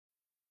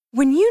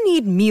When you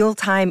need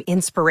mealtime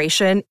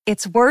inspiration,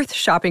 it's worth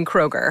shopping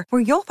Kroger,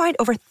 where you'll find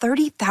over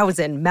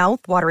 30,000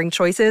 mouth-watering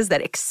choices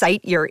that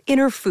excite your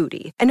inner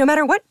foodie. And no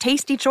matter what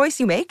tasty choice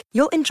you make,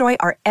 you'll enjoy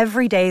our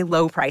everyday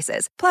low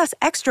prices, plus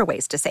extra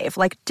ways to save,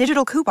 like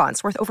digital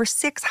coupons worth over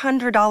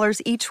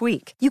 $600 each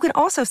week. You can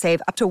also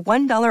save up to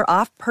 $1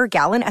 off per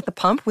gallon at the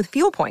pump with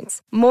fuel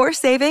points. More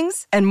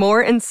savings and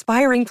more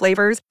inspiring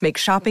flavors make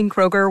shopping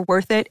Kroger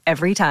worth it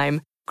every time.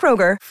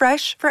 Kroger,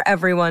 fresh for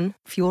everyone.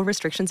 Fuel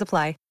restrictions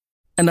apply.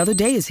 Another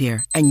day is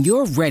here, and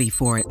you're ready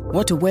for it.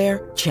 What to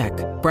wear? Check.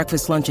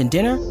 Breakfast, lunch, and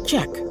dinner?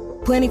 Check.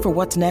 Planning for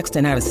what's next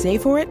and how to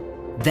save for it?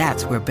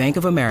 That's where Bank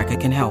of America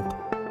can help.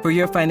 For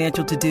your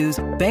financial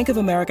to-dos, Bank of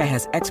America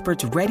has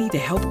experts ready to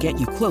help get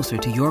you closer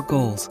to your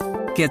goals.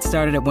 Get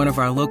started at one of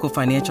our local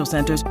financial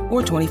centers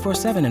or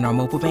 24/7 in our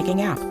mobile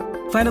banking app.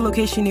 Find a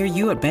location near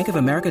you at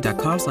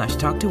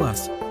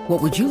bankofamerica.com/talktous.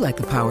 What would you like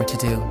the power to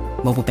do?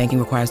 Mobile banking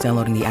requires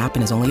downloading the app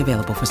and is only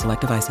available for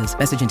select devices.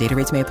 Message and data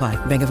rates may apply.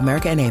 Bank of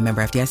America N.A.,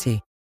 member FDIC.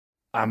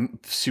 I'm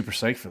super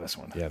psyched for this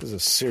one. Yeah, this is a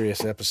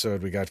serious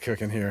episode we got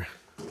cooking here.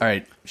 All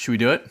right, should we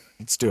do it?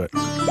 Let's do it.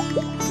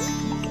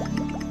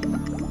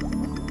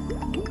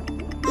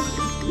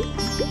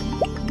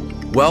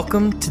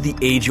 Welcome to the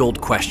age-old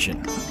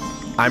question.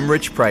 I'm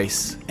Rich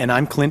Price. And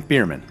I'm Clint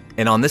Bierman.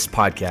 And on this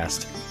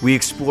podcast, we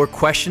explore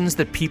questions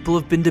that people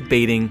have been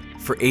debating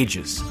for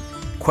ages.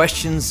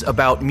 Questions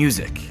about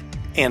music.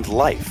 And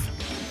life.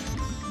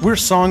 We're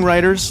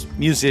songwriters,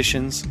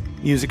 musicians,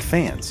 music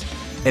fans.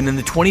 And in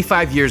the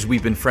 25 years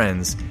we've been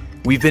friends,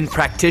 we've been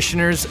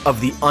practitioners of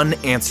the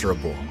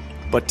unanswerable.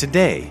 But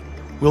today,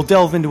 we'll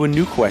delve into a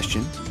new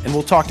question, and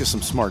we'll talk to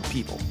some smart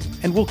people.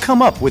 And we'll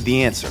come up with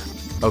the answer.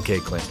 Okay,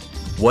 Clint,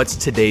 what's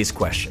today's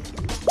question?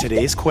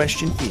 Today's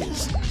question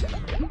is,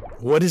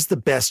 what is the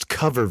best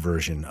cover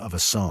version of a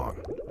song?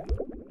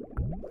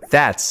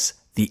 That's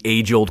the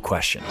age-old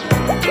question.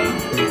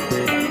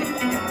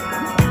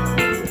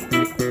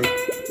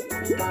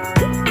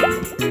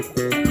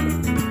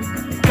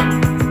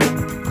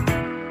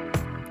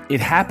 It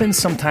happens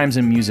sometimes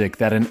in music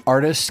that an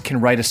artist can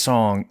write a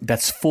song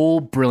that's full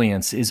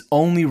brilliance is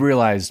only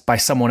realized by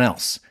someone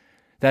else.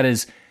 That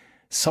is,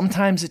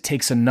 sometimes it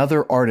takes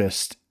another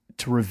artist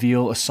to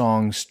reveal a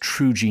song's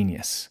true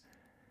genius.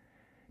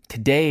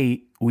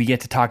 Today, we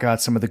get to talk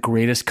about some of the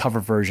greatest cover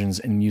versions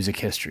in music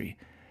history.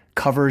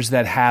 Covers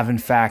that have, in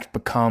fact,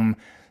 become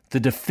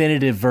the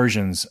definitive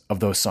versions of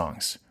those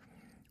songs.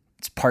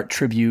 It's part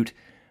tribute,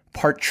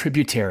 part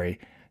tributary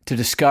to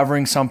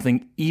discovering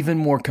something even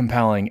more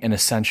compelling and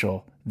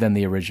essential than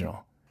the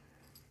original.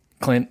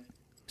 Clint,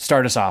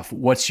 start us off.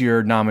 What's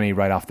your nominee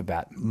right off the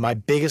bat? My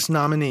biggest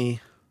nominee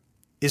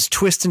is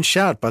Twist and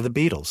Shout by the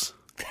Beatles.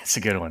 That's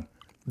a good one.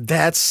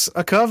 That's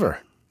a cover.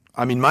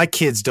 I mean, my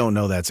kids don't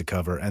know that's a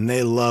cover, and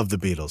they love the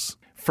Beatles.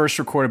 First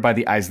recorded by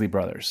the Isley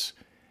Brothers.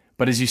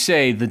 But as you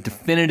say, the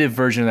definitive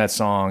version of that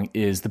song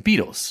is the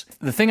Beatles.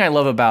 The thing I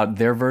love about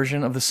their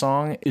version of the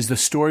song is the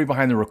story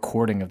behind the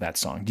recording of that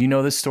song. Do you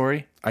know this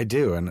story? I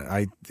do, and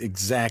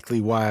exactly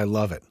why I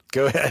love it.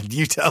 Go ahead,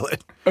 you tell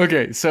it.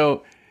 Okay,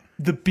 so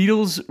the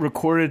Beatles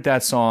recorded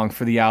that song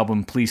for the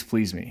album Please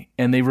Please Me,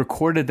 and they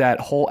recorded that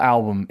whole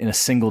album in a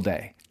single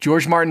day.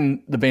 George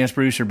Martin, the band's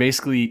producer,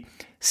 basically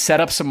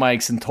set up some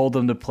mics and told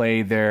them to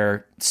play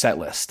their set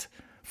list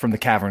from the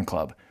Cavern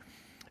Club.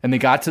 And they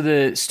got to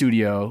the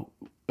studio,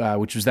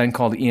 which was then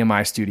called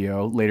EMI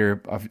Studio,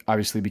 later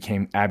obviously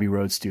became Abbey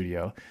Road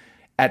Studio,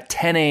 at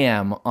 10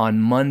 a.m. on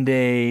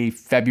Monday,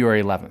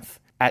 February 11th.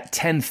 At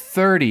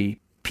 10:30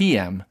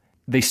 p.m.,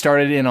 they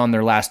started in on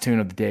their last tune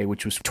of the day,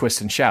 which was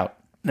Twist and Shout.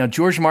 Now,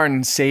 George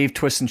Martin saved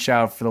Twist and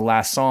Shout for the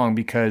last song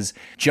because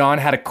John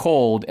had a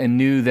cold and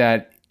knew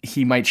that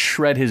he might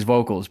shred his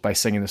vocals by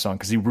singing the song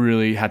because he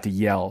really had to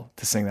yell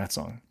to sing that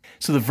song.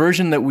 So the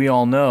version that we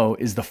all know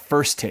is the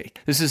first take.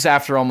 This is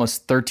after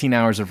almost 13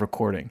 hours of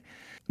recording.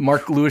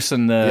 Mark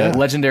Lewison, the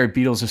legendary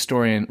Beatles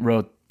historian,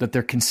 wrote that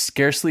there can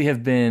scarcely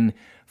have been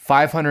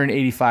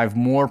 585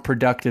 more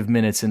productive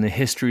minutes in the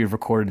history of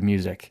recorded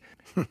music.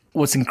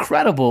 What's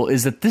incredible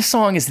is that this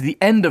song is the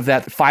end of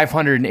that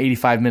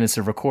 585 minutes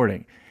of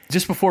recording.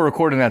 Just before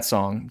recording that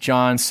song,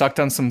 John sucked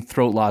on some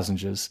throat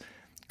lozenges,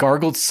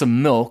 gargled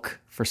some milk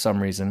for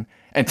some reason,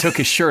 and took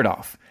his shirt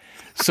off.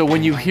 So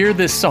when you hear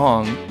this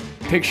song,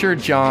 picture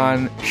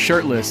John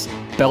shirtless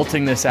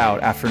belting this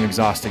out after an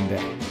exhausting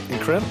day.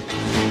 Incredible.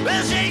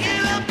 Well, shake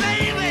it up,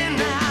 baby,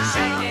 now.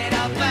 Shake it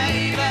up,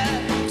 baby.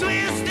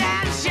 Twist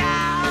and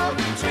shout.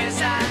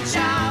 Twist and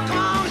shout. Come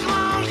on, come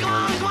on, come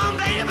on, come on,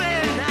 baby,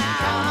 now.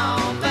 Come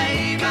on,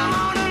 baby. Come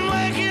on and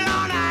work it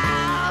on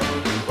out.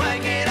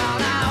 Work it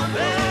on out.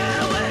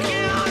 Well, work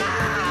it on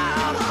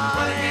out.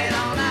 Work it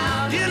on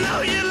out. You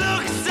know you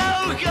look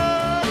so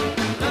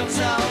good. Look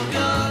so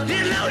good.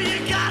 You know you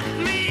got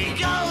me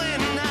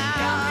going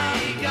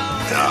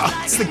now.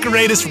 Oh, it's the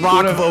greatest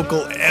rock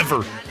vocal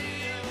ever.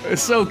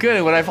 It's so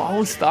good. What I've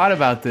always thought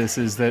about this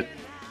is that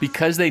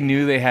because they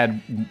knew they had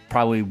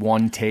probably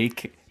one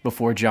take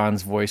before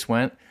John's voice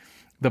went,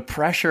 the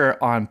pressure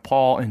on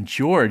Paul and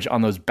George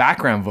on those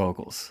background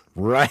vocals.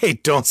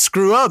 Right. Don't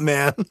screw up,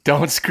 man.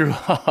 Don't screw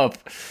up.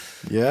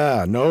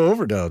 Yeah, no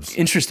overdubs.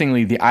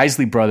 Interestingly, the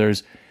Isley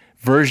Brothers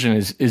version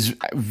is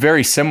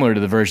very similar to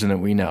the version that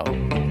we know.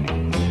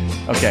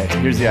 Okay,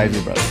 here's the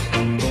Isley Brothers.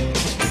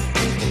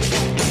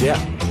 Yeah,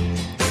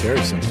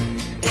 very similar.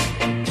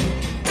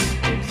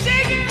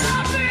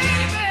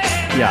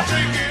 Yeah.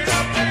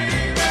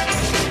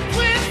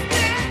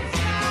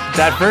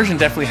 That version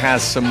definitely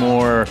has some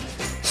more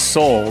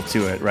soul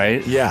to it,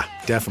 right? Yeah,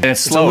 definitely. And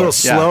it's slower, a little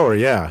slower,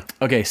 yeah.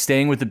 Okay,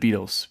 staying with the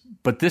Beatles.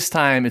 But this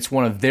time it's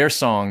one of their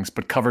songs,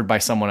 but covered by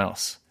someone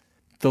else.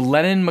 The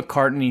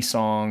Lennon-McCartney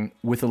song,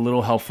 With a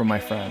Little Help from My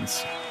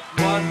Friends.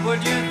 What would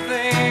you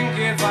think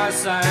if I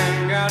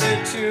sang out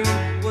a tune?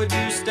 Would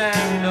you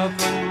stand up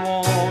and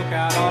walk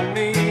out on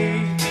me?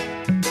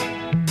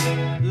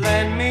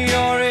 Lend me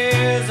your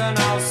ears and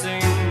I'll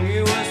sing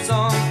you a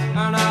song,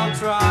 and I'll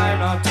try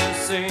not to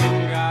sing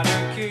out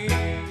of key.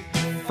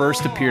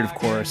 First appeared, of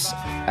course,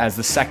 as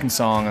the second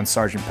song on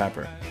Sgt.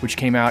 Pepper, which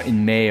came out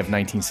in May of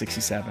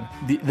 1967.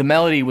 The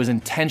melody was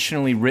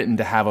intentionally written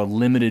to have a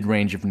limited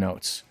range of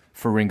notes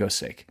for Ringo's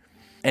sake.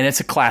 And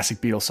it's a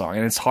classic Beatles song,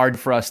 and it's hard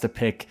for us to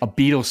pick a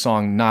Beatles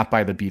song not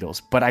by the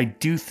Beatles. But I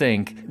do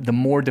think the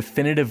more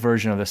definitive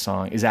version of the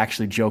song is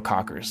actually Joe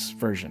Cocker's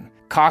version.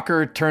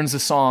 Cocker turns the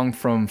song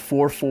from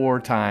 4/4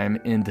 time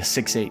into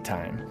 6/8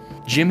 time.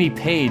 Jimmy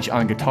Page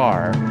on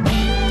guitar.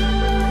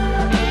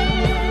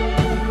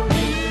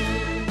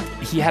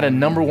 He had a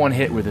 #1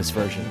 hit with this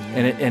version,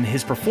 and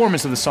his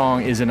performance of the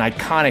song is an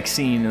iconic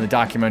scene in the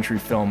documentary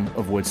film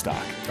of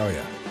Woodstock. Oh,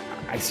 yeah.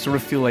 I sort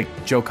of feel like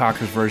Joe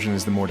Cocker's version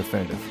is the more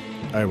definitive.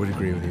 I would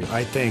agree with you.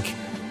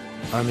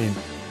 I mean,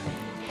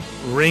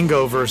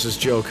 Ringo versus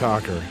Joe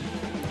Cocker.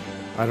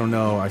 I don't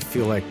know. I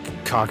feel like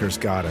Cocker's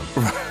got him.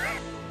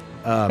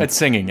 At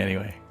singing,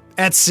 anyway.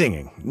 At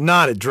singing,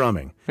 not at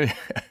drumming.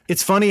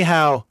 It's funny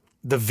how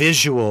the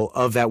visual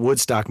of that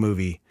Woodstock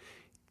movie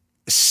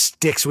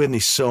sticks with me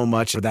so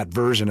much, of that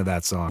version of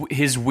that song.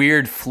 His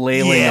weird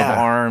flailing of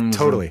arms.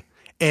 Totally.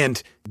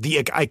 And the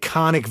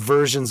iconic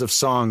versions of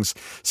songs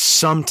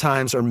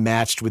sometimes are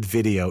matched with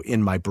video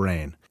in my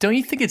brain. Don't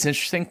you think it's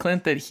interesting,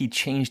 Clint, that he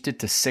changed it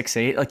to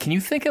 6/8? Like, can you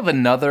think of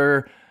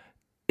another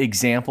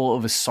example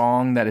of a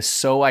song that is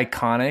so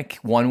iconic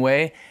one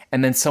way,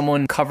 and then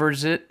someone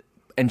covers it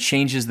and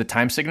changes the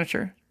time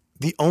signature?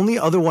 The only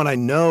other one I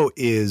know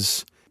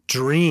is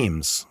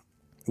Dreams,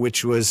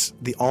 which was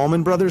the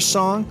Allman Brothers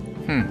song,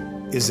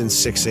 is in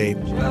 6/8.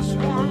 Just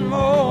one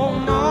more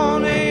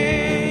morning,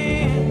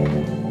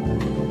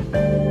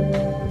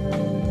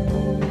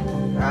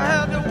 I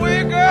had to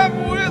wake up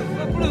with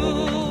the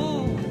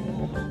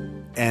blues.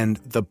 And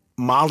the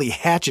Molly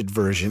Hatchet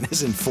version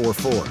is in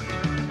 4/4.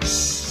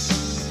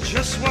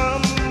 Just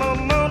one more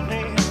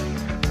morning,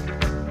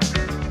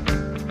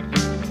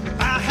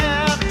 I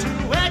had to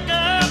wake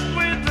up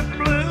with the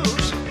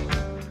blues.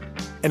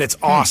 And it's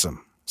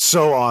awesome.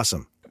 So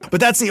awesome. But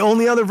that's the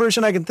only other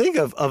version I can think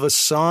of a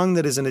song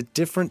that is in a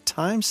different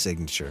time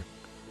signature.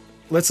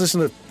 Let's listen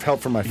to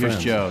Help from My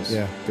Friends. Here's Joe's.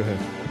 Yeah, go ahead.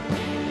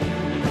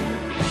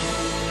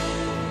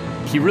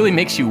 He really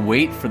makes you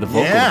wait for the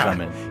vocal to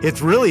come in.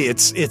 It's really,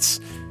 it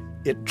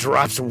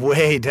drops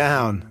way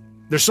down.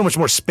 There's so much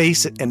more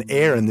space and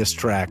air in this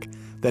track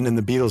than in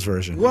the Beatles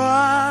version.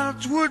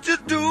 What would you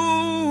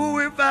do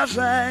if I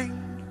sang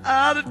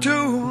out of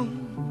tune?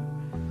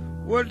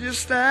 Would you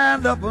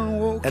stand up and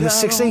walk And the out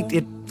 6/8,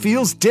 it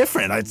feels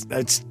different.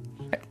 It's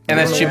And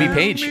that's Jimmy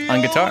Page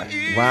on guitar.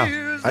 wow.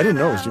 I didn't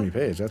know it was Jimmy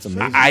Page. That's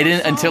amazing. I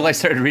didn't, until I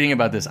started reading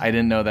about this, I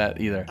didn't know that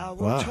either.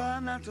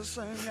 Wow.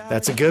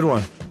 That's a good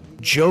one.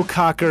 Joe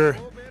Cocker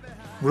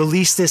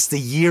released this the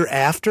year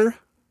after.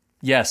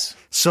 Yes.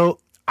 So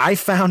I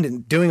found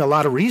in doing a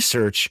lot of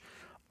research,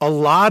 a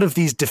lot of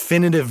these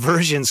definitive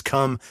versions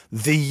come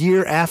the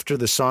year after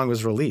the song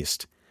was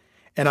released.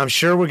 And I'm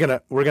sure we're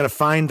gonna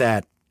find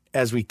that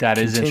as we That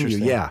continue. is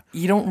interesting. Yeah.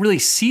 You don't really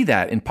see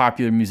that in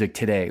popular music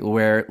today,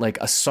 where like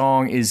a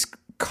song is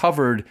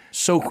covered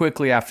so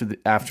quickly after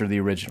the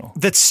original.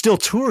 That's still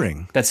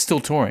touring. That's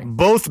still touring.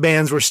 Both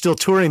bands were still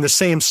touring the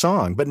same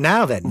song, but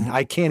now that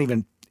I can't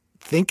even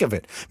think of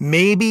it.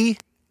 Maybe,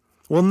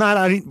 well,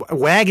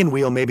 Wagon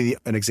Wheel may be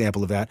an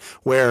example of that,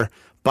 where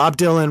Bob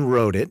Dylan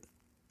wrote it.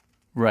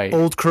 Right.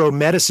 Old Crow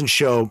Medicine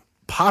Show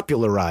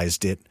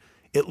popularized it,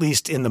 at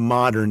least in the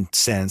modern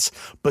sense.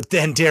 But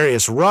then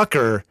Darius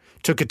Rucker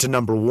took it to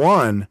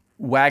 #1.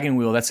 Wagon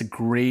Wheel, that's a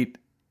great,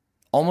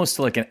 almost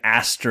like an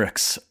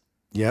asterisk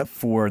Yep.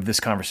 for this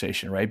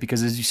conversation, right?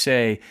 Because as you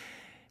say,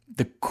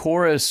 the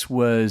chorus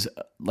was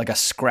like a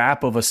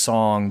scrap of a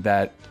song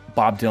that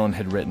Bob Dylan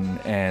had written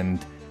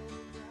and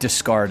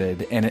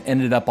discarded, and it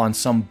ended up on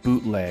some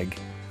bootleg.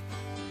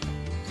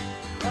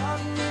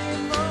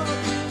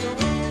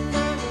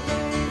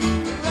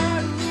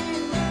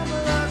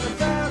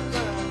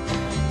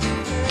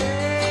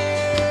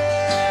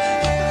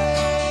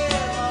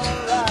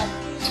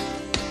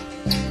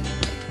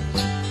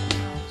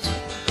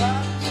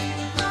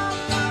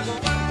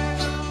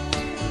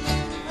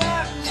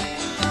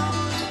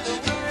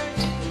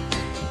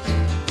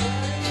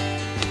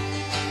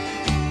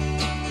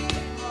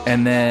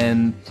 And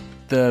then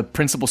the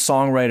principal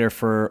songwriter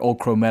for Old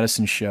Crow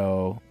Medicine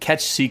Show,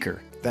 Ketch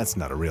Seeker. That's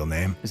not a real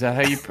name. Is that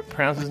how you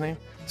pronounce his name?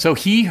 So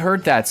he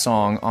heard that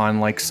song on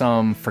like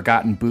some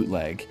forgotten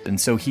bootleg.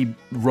 And so he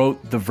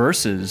wrote the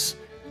verses.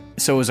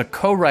 So it was a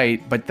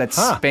co-write, but that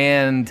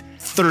spanned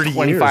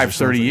 25,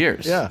 30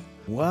 years. Yeah.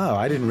 Wow,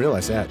 I didn't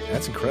realize that.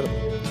 That's incredible.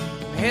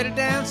 Headed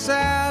down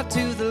south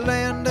to the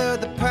land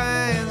of the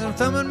pines. I'm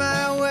thumbing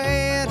my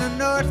way to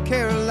North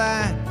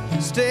Carolina.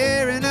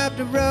 Staring up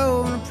the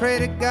road and pray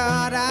to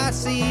God I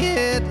see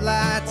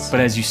headlights. But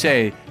as you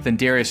say, then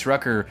Darius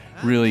Rucker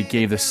really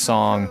gave this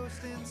song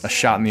a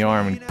shot in the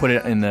arm and put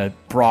it in the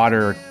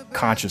broader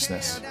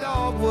consciousness.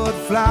 Dogwood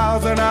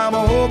flowers and I'm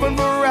hoping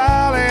for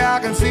Raleigh. I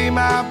can see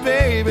my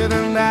baby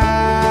tonight.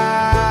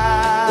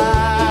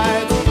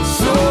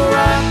 So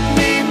rock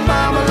me,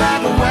 mama,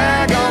 like a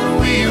wagon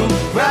wheel.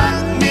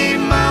 Rock me,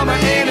 mama,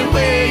 any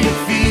way you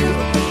feel.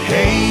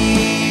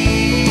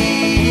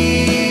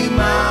 Hey,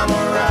 mama,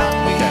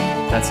 rock me.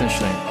 Okay, that's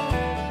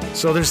interesting.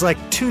 So there's like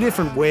two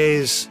different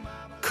ways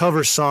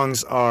cover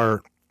songs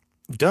are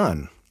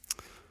done.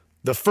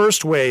 The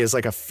first way is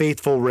like a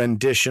faithful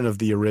rendition of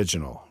the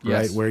original,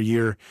 right? Yes. Where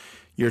you're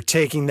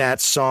taking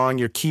that song,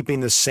 you're keeping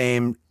the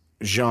same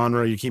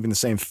genre, you're keeping the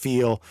same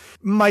feel.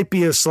 Might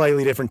be a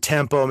slightly different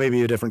tempo,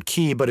 maybe a different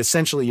key, but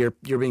essentially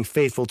you're being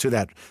faithful to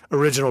that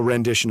original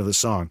rendition of the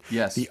song.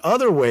 Yes. The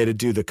other way to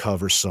do the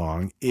cover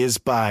song is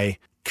by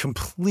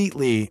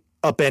completely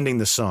upending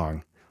the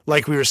song.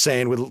 Like we were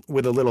saying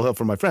with a little help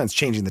from my friends,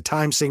 changing the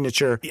time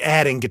signature,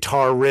 adding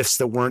guitar riffs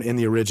that weren't in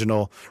the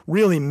original,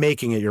 really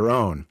making it your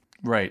own.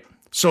 Right.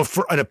 So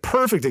a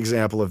perfect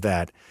example of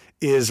that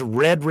is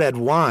Red Red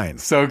Wine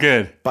So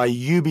good. by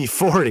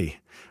UB40,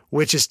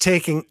 which is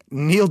taking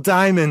Neil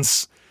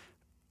Diamond's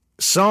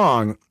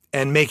song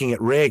and making it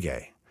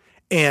reggae.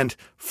 And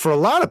for a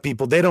lot of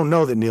people, they don't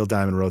know that Neil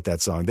Diamond wrote that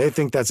song. They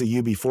think that's a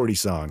UB40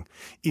 song,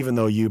 even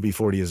though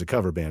UB40 is a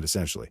cover band,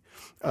 essentially.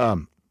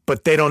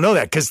 But they don't know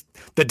that because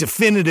the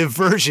definitive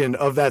version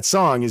of that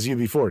song is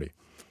UB40.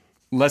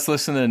 Let's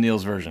listen to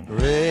Neil's version.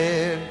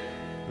 Red,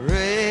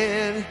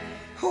 red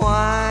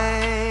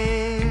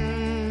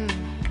wine,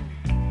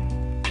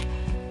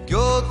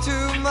 go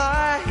to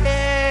my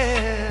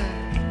head,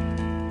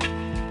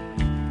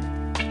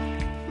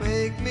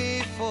 make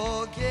me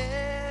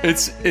forget.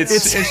 It's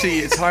actually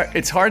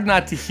it's hard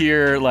not to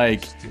hear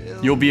like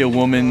 "You'll Be a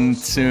Woman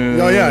Soon."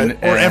 Oh yeah, or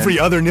and every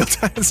other Neil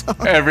Diamond song.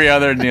 every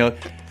other Neil.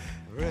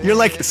 You're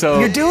like, So-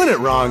 you're doing it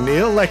wrong,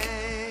 Neil. Like,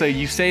 So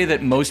you say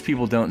that most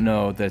people don't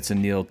know that it's a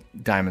Neil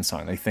Diamond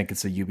song. They think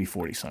it's a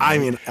UB40 song. I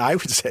mean, I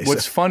would say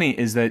What's so. funny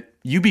is that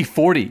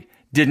UB40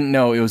 didn't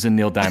know it was a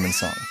Neil Diamond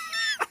song.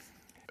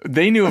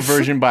 They knew a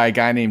version by a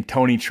guy named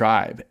Tony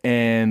Tribe,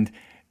 and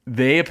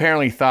they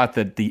apparently thought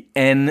that the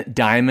N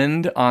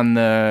Diamond on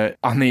the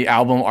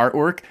album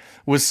artwork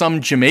was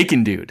some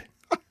Jamaican dude.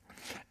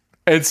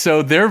 And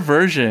so their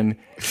version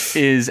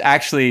is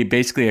actually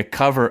basically a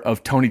cover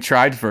of Tony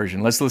Tribe's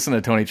version. Let's listen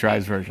to Tony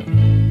Tribe's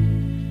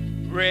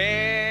version.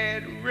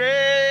 Red,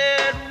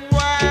 red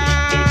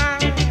wine,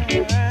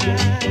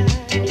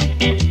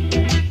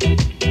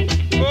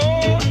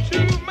 go to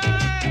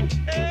my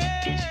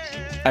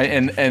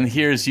head. And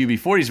here's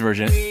UB40's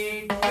version.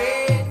 Red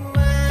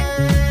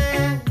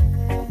wine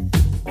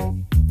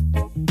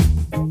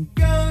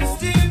goes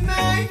to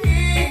my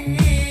head,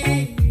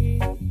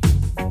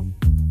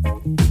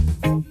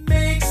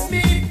 makes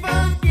me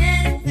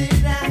forget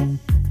that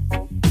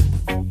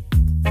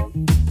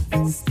I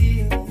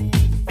still need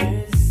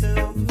her so.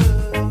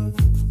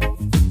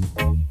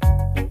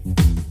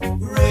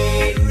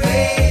 Red,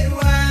 red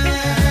wine.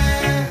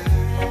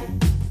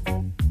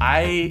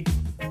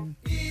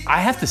 I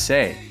have to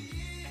say,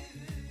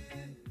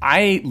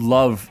 I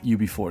love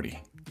UB40.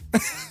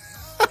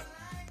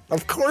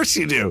 Of course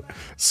you do.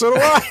 So do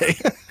I.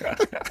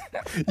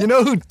 You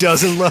know who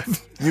doesn't love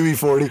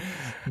UB40?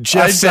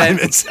 Jeff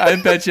Simons. I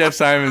bet Jeff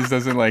Simons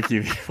doesn't like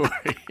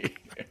UB40.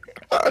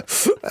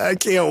 I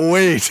can't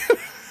wait.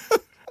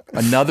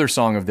 Another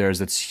song of theirs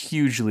that's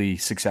hugely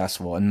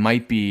successful and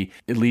might be,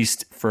 at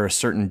least for a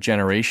certain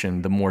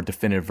generation, the more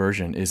definitive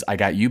version is "I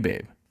Got You,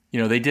 Babe."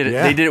 You know, they did it.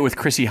 Yeah. They did it with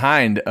Chrissy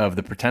Hind of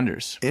the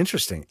Pretenders.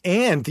 Interesting.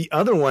 And the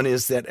other one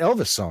is that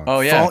Elvis song. Oh,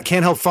 yeah.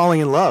 Can't Help Falling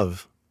in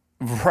Love.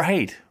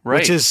 Right.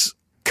 Which is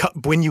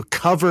when you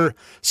cover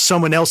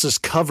someone else's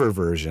cover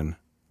version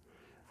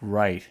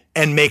right.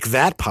 and make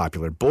that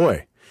popular.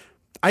 Boy,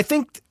 I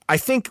think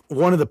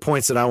one of the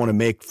points that I want to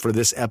make for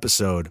this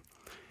episode,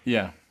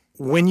 Yeah.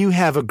 when you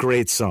have a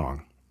great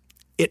song,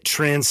 it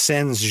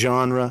transcends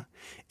genre,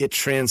 it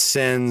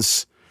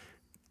transcends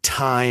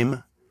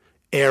time,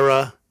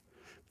 era.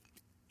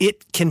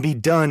 It can be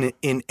done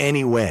in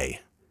any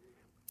way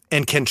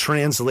and can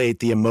translate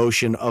the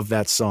emotion of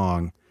that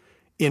song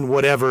in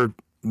whatever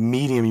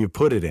medium you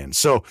put it in.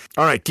 So,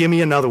 all right, give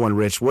me another one,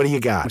 Rich. What do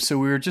you got? So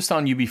we were just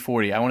on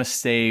UB40. I want to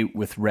stay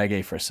with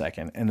reggae for a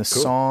second. And the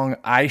song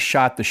 "I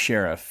Shot the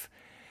Sheriff"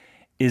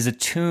 is a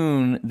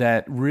tune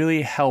that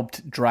really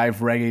helped drive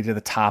reggae to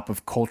the top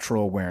of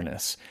cultural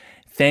awareness,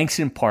 thanks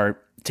in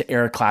part to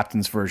Eric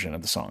Clapton's version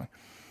of the song.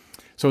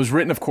 So it was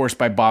written, of course,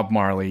 by Bob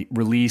Marley,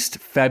 released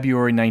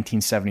February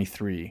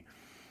 1973.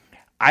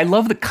 I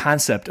love the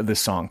concept of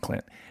this song,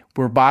 Clint,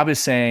 where Bob is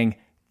saying,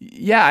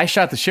 yeah, I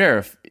shot the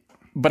sheriff,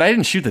 but I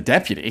didn't shoot the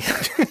deputy.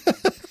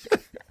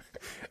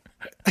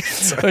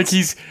 Like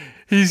he's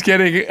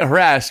getting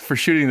harassed for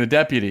shooting the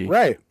deputy.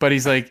 Right. But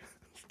he's like,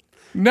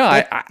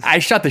 no, I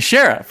shot the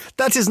sheriff.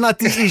 That is not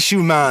the issue,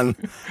 man.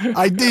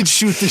 I did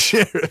shoot the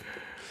sheriff.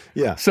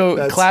 Yeah.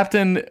 So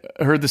Clapton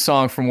heard the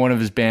song from one of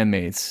his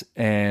bandmates,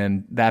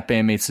 and that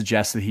bandmate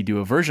suggested he do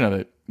a version of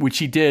it, which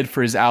he did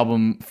for his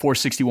album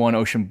 461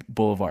 Ocean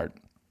Boulevard,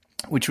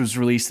 which was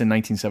released in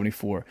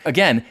 1974.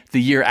 Again, the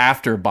year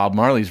after Bob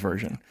Marley's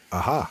version.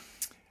 Aha.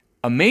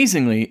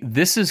 Amazingly,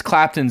 this is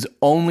Clapton's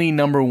only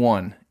number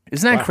one.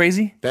 Isn't that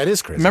crazy? That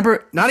is crazy.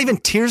 Remember, not even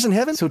Tears in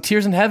Heaven? So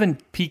Tears in Heaven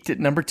peaked at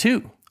number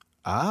 2.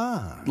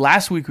 Ah.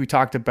 Last week we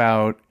talked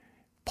about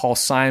Paul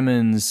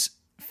Simon's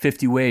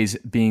 50 Ways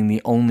being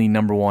the only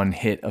number one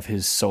hit of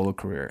his solo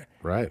career.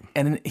 Right.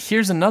 And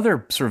here's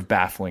another sort of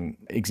baffling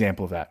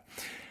example of that.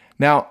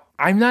 Now,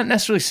 I'm not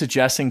necessarily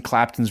suggesting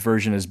Clapton's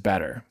version is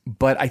better,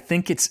 but I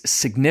think it's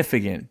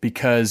significant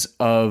because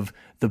of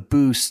the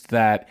boost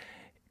that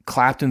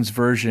Clapton's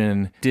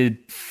version did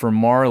for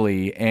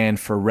Marley and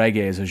for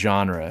reggae as a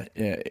genre,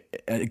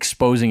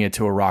 exposing it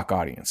to a rock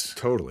audience.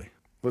 Totally.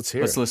 Let's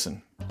hear Let's it.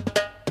 listen.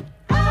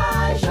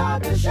 I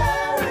shot the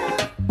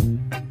sheriff,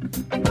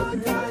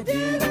 but I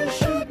didn't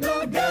shoot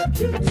no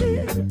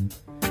deputy.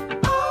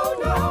 Oh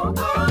no,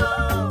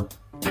 oh.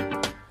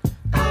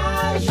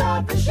 I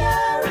shot the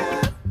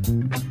sheriff,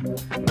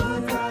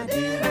 but I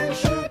didn't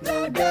shoot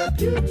no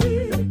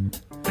deputy.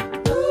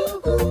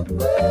 Ooh, ooh,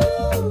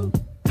 ooh.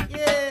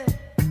 Yeah.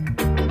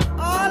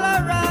 All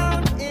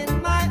around in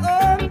my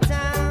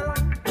hometown,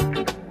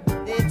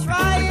 they're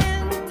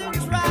trying to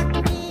track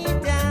me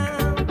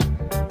down.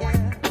 Yeah.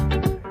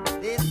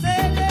 They say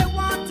they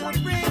want to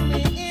bring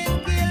me in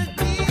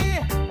guilty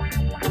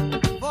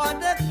for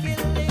the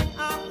killing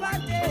of a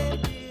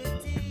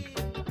deputy.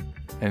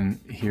 And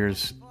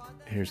here's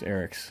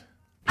Eric's.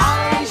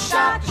 I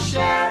shot the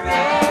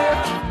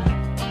sheriff,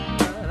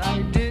 but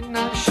I did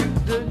not shoot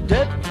the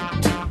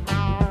deputy.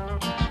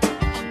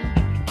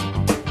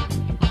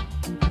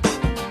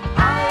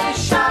 I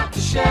shot the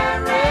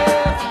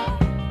sheriff,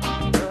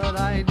 but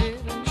I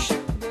didn't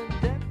shoot the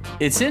deputy.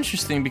 It's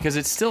interesting because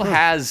it still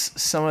has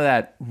some of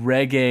that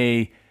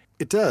reggae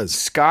It does.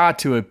 ska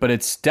to it, but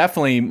it's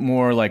definitely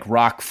more like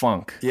rock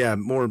funk. Yeah,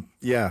 more,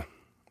 yeah.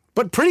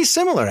 But pretty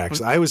similar,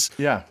 actually.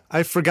 Yeah.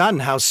 I've forgotten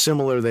how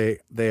similar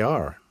they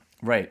are.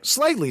 Right.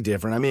 Slightly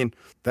different. I mean,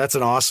 that's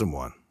an awesome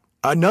one.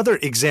 Another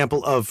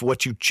example of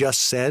what you just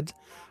said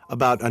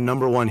about a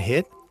number one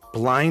hit,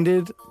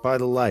 Blinded by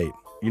the Light.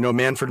 You know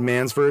Manfred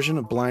Mann's version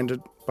of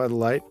Blinded by the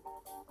Light,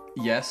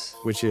 Yes.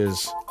 which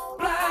is...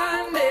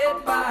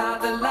 Blinded by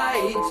the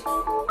light,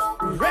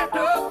 wrapped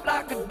up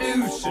like a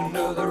deuce,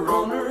 another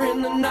runner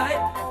in the night.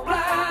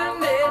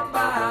 Blinded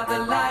by the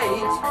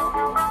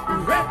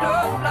light, wrapped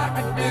up like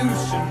a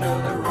deuce,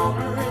 another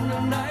runner in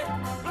the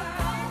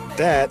night.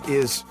 That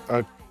is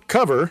a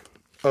cover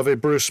of a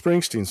Bruce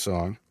Springsteen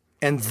song,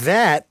 and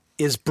that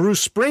is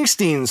Bruce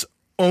Springsteen's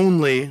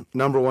only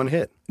number one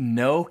hit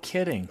No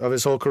kidding. of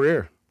his whole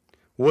career.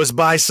 Was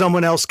by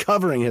someone else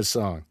covering his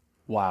song.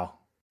 Wow.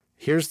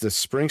 Here's the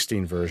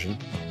Springsteen version.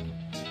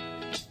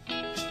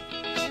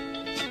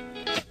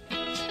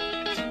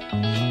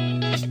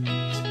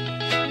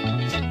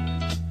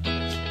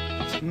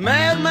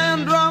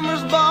 Madman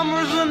drummers,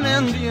 bombers, and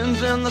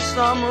Indians in the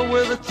summer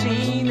with a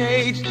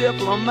teenage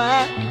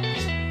diplomat.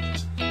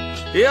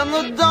 In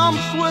the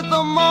dumps with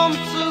the mumps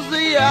as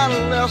the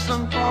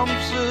adolescent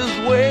pumps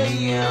his way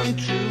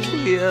into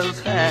his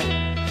hat.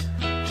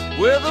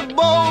 With a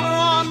boulder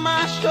on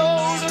my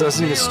shoulder.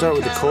 Doesn't even start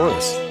with the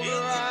chorus.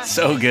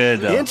 So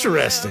good, though.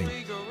 Interesting,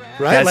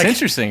 right? That's Like,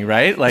 interesting,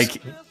 right?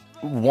 Like,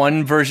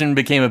 one version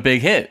became a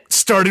big hit.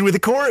 started with the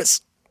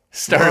chorus.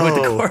 Started with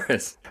the Whoa.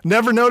 chorus.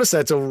 Never noticed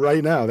that till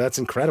right now. That's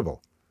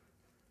incredible.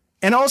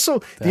 And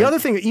also, the other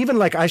thing, even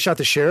like I Shot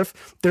the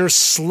Sheriff, there are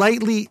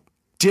slightly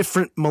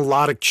different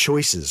melodic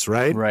choices,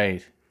 right?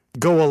 Right.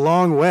 Go a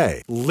long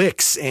way.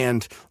 Licks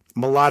and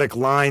melodic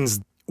lines,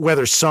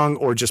 whether sung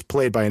or just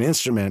played by an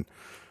instrument,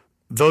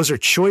 those are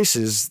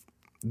choices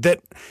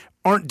that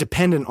aren't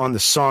dependent on the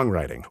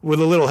songwriting. With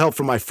a little help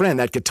from my friend,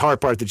 that guitar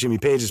part that Jimmy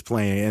Page is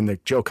playing in the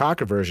Joe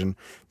Cocker version,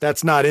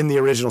 that's not in the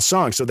original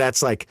song. So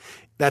that's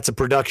a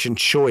production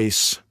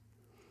choice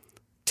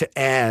to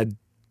add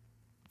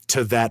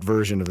to that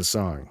version of the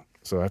song.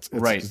 So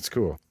it's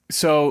cool.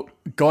 So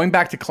going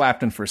back to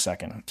Clapton for a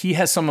second, he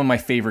has some of my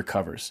favorite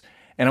covers,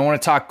 and I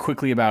want to talk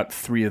quickly about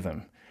 3 of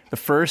them. The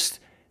first,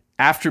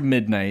 After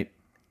Midnight,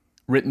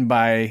 written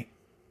by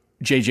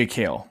J.J.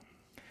 Cale.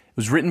 It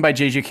was written by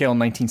J.J. Cale in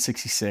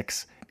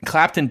 1966.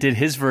 Clapton did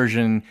his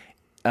version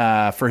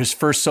for his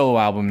first solo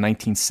album in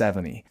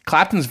 1970.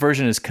 Clapton's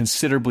version is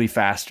considerably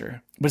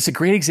faster, but it's a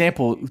great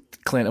example,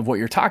 Clint, of what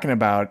you're talking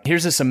about.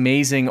 Here's this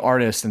amazing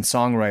artist and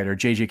songwriter,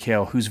 J.J.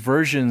 Cale, whose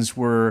versions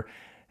were,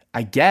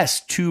 I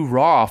guess, too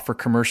raw for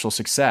commercial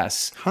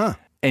success. Huh.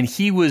 And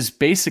he was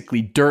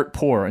basically dirt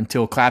poor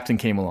until Clapton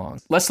came along.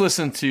 Let's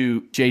listen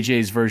to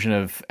JJ's version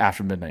of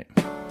After Midnight.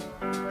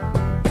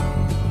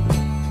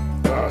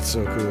 Oh, it's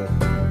so cool.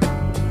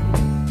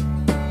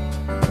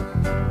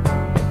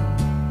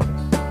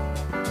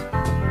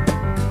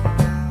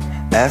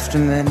 After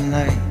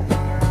midnight,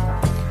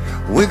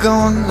 we're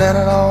gonna let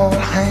it all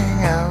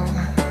hang out.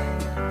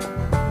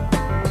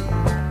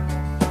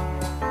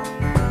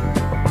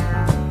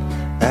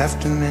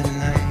 After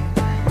midnight,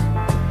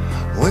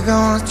 we're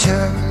gonna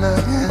chug,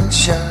 look, and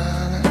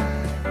shine.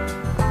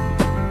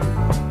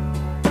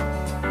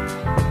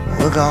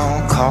 We're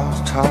gonna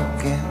cause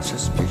talk and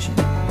suspicion,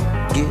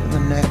 give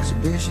an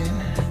exhibition,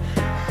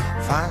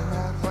 find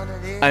out what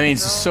it is. I mean,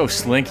 it's so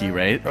slinky,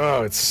 right?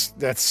 Oh,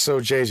 that's so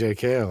JJ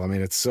Cale. I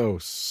mean, it's so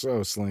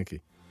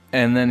slinky.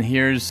 And then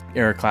here's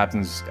Eric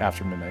Clapton's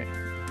After Midnight.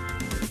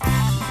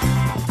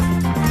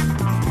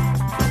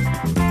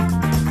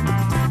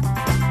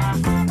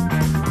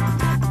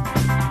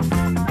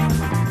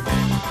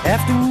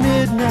 After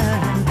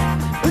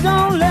midnight, we're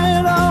gonna let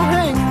it all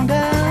hang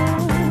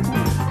down.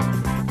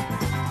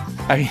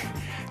 I mean,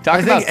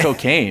 talk about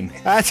cocaine.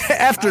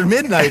 After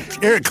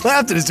midnight, Eric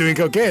Clapton is doing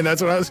cocaine.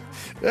 That's what I was.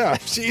 Yeah,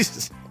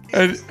 Jesus.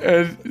 And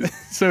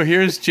so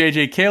here's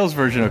JJ Cale's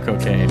version of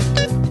cocaine.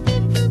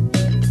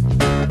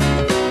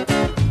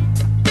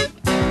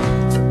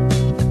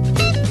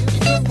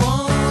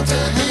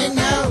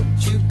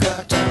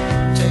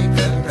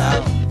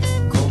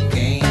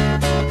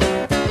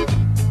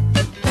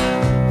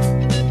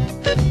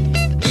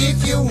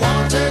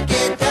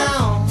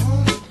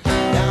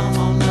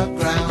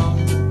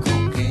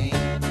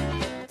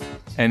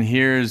 And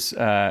here's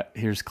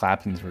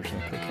Clapton's version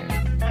of cocaine.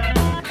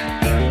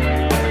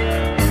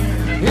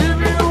 If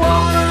you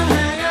wanna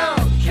hang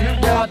out, you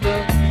got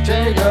to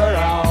take her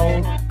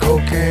out.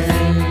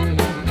 Cocaine.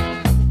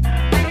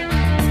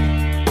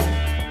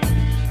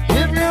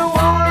 If you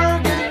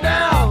wanna get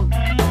down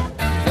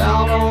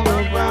on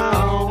the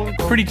ground.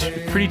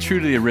 Pretty true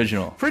to the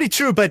original. Pretty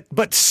true,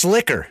 but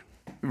slicker,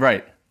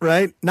 Right.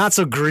 right? Not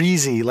so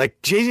greasy.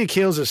 Like JJ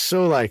Cale's is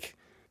so like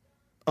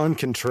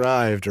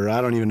uncontrived, or I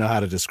don't even know how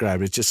to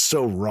describe it. It's just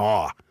so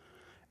raw.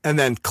 And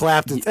then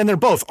Clapton, and they're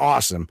both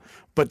awesome,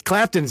 but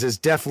Clapton's is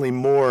definitely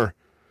more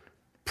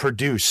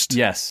produced.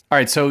 Yes. All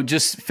right, so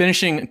just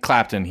finishing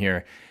Clapton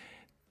here.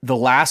 The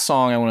last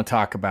song I want to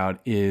talk about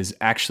is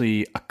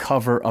actually a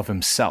cover of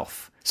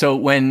himself. So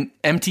when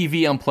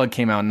MTV Unplugged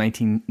came out in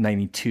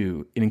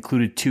 1992, it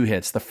included 2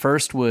 hits. The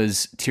first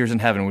was Tears in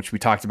Heaven, which we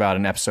talked about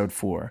in episode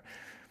 4.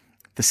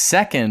 The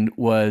second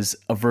was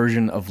a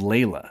version of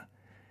Layla.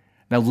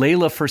 Now,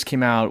 Layla first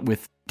came out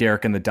with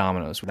Derek and the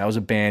Dominoes. That was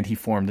a band he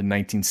formed in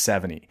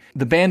 1970.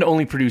 The band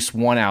only produced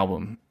 1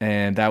 album,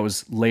 and that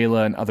was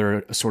Layla and Other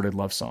Assorted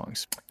Love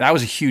Songs. That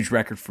was a huge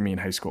record for me in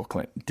high school,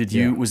 Clint.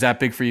 Was that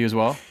big for you as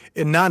well?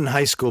 And not in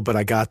high school, but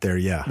I got there,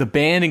 yeah. The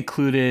band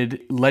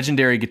included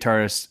legendary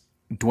guitarist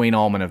Dwayne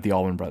Allman of the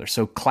Allman Brothers.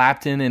 So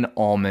Clapton and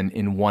Allman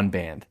in one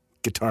band.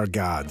 Guitar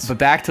gods. But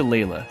back to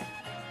Layla.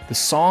 The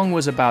song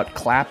was about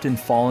Clapton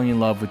falling in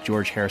love with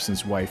George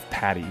Harrison's wife,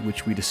 Patty,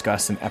 which we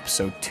discussed in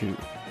episode 2.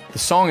 The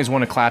song is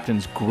one of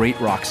Clapton's great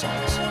rock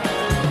songs.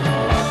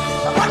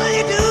 What do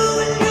you do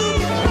when you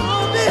get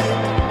lonely?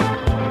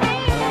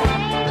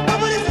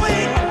 Nobody's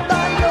waiting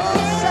by your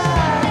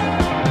side.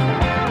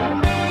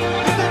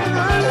 You've been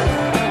running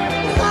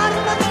hard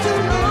much too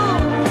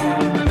long.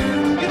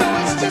 You know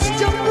it's just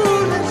your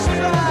foolish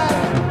stride.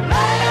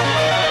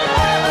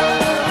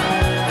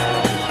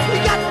 You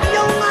got me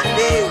on my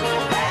knees.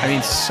 I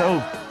mean,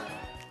 so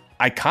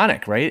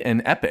iconic, right?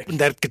 And epic.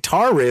 That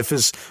guitar riff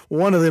is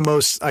one of the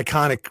most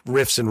iconic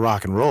riffs in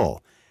rock and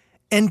roll,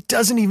 and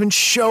doesn't even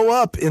show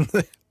up in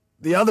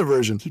the other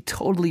version. He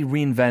totally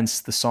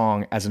reinvents the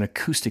song as an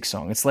acoustic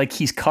song. It's like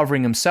he's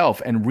covering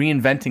himself and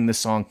reinventing the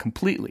song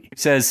completely. It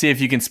says, see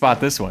if you can spot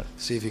this one.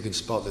 See if you can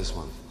spot this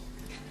one.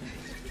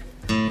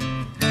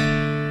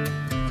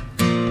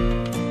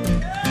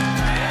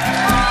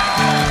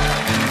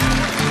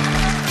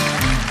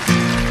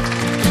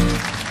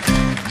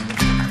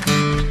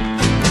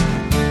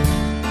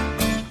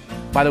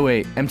 By the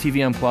way,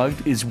 MTV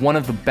Unplugged is one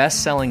of the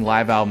best-selling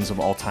live albums of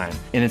all time,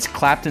 and it's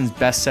Clapton's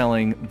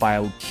best-selling by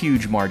a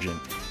huge margin,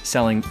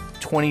 selling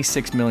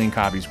 26 million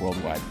copies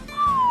worldwide.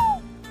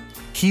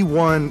 He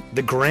won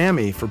the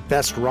Grammy for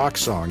Best Rock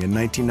Song in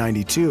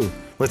 1992.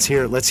 Let's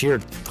hear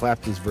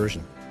Clapton's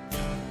version.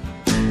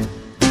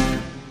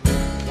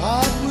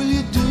 What will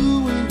you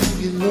do when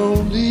you get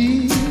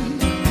lonely?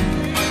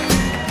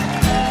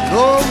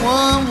 No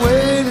one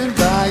waiting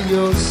by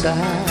your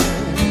side.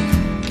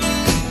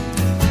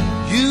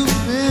 You've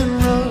been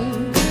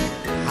running,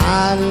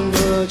 hiding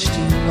much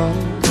too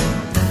long.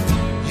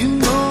 You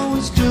know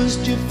it's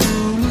just your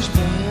foolish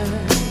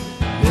mind.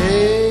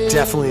 Hey.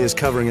 Definitely is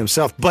covering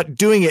himself, but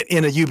doing it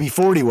in a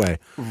UB40 way.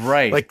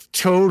 Right. Like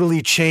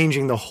totally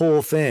changing the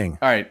whole thing.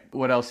 All right,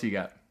 what else you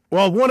got?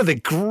 Well, one of the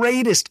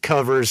greatest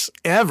covers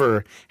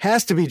ever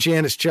has to be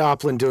Janis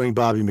Joplin doing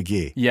Bobby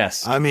McGee.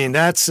 Yes. I mean,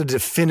 that's a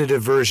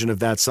definitive version of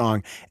that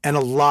song, and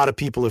a lot of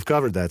people have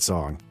covered that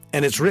song.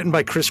 And it's written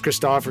by Chris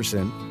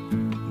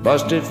Christopherson.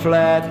 Busted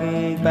flat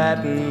in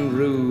Baton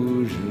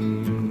Rouge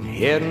and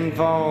heading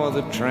for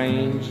the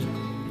trains.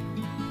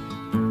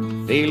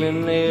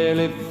 Feeling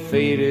nearly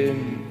faded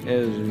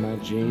as my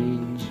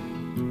jeans.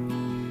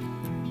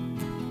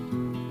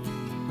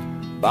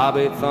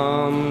 Bobby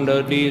thumbed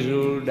a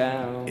diesel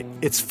down.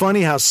 It's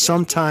funny how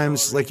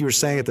sometimes, like you were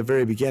saying at the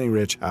very beginning,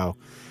 Rich, how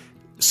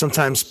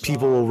sometimes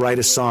people will write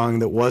a song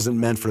that wasn't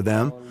meant for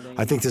them.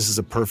 I think this is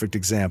a perfect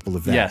example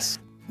of that. Yes.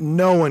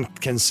 No one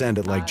can send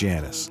it like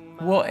Janis.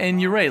 Well,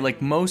 and you're right.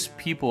 Like most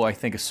people, I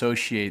think,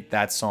 associate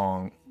that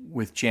song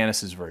with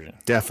Janis's version.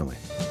 Definitely.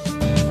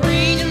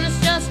 Freedom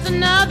is just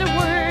another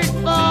word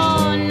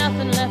for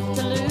nothing left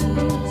to lose.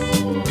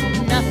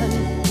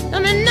 Nothing. I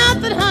mean,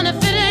 nothing, honey, if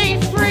it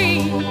ain't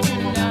free.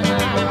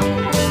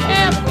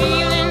 Yeah,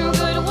 feeling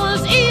good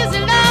was easy,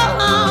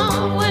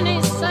 love, when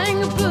he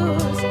sang the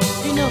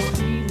blues. You know,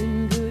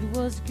 feeling good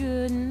was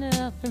good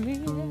enough for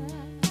me.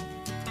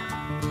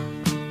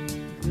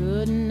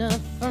 Good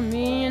enough for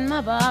me and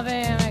my Bobby,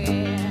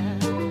 yeah.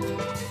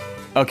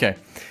 Okay.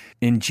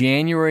 In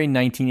January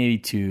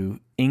 1982,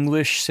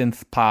 English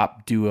synth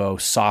pop duo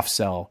Soft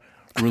Cell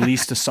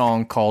released a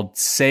song called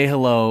Say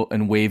Hello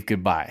and Wave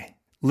Goodbye.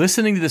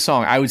 Listening to the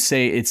song, I would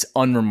say it's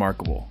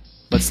unremarkable.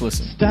 Let's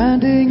listen.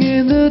 Standing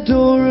in the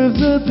door of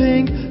the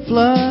pink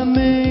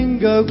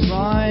flamingo,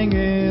 crying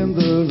in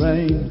the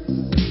rain.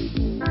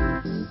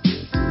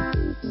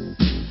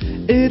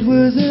 It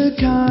was a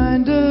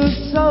kind of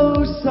so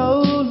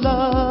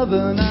love,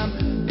 and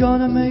I'm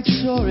gonna make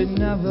sure it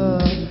never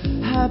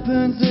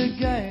happens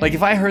again. Like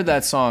if I heard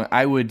that song,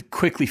 I would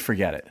quickly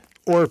forget it.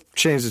 Or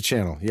change the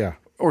channel, yeah.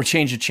 Or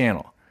change the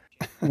channel.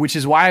 Which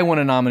is why I want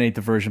to nominate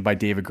the version by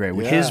David Gray.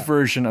 Yeah. His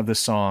version of the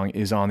song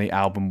is on the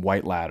album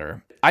White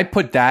Ladder. I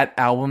put that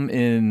album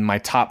in my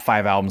top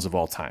 5 albums of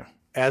all time.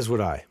 As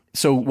would I.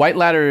 So White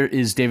Ladder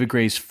is David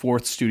Gray's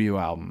 4th studio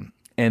album.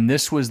 And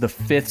this was the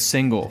 5th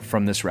single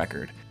from this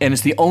record. And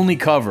it's the only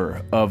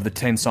cover of the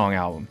 10-song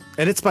album.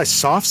 And it's by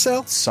Soft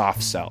Cell?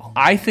 Soft Cell.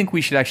 I think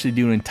we should actually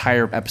do an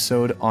entire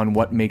episode on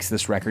what makes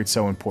this record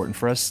so important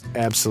for us.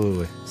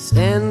 Absolutely.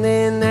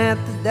 Standing at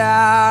the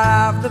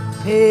door of the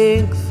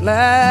pink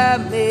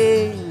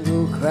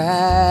flamingo,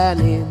 crying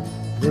in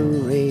the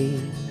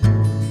rain.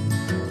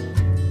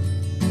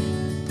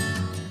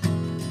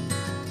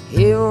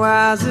 It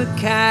was a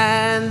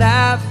kind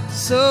of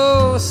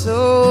so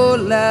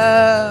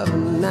love,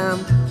 and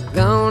I'm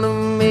gonna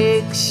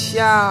make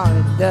sure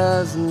it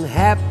doesn't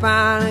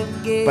happen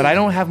again. But I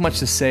don't have much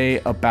to say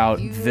about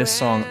this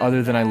song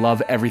other than I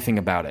love everything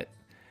about it,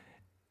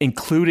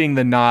 including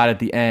the nod at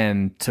the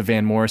end to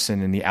Van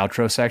Morrison in the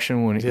outro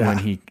section when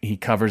he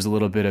covers a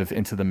little bit of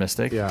Into the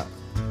Mystic. Yeah,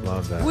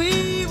 love that.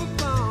 We were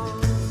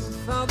born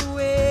for the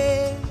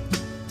way.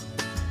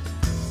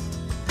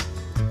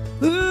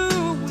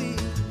 Ooh, we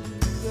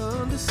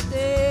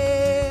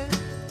understand.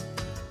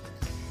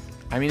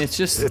 I mean, it's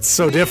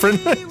so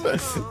different.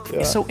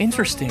 It's so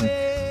interesting.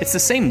 It's the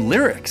same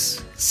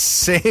lyrics.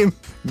 Same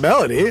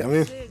melody. I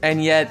mean,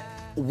 and yet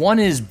one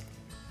is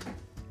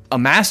a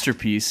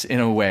masterpiece in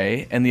a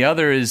way, and the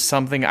other is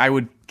something I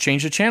would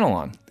change the channel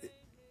on.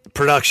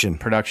 Production.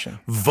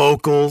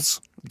 Vocals.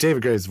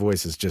 David Gray's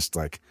voice is just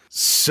like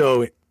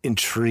so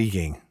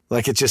intriguing.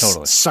 Like it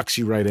just sucks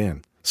you right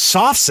in.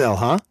 Soft Cell,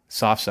 huh?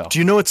 Soft Cell. Do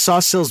you know what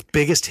Soft Cell's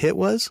biggest hit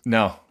was?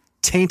 No.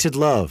 Tainted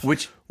Love.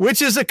 Which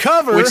is a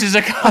cover.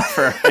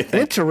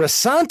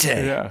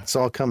 Interessante. Yeah. It's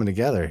all coming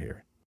together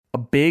here. A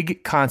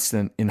big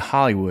constant in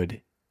Hollywood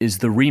is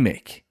the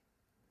remake,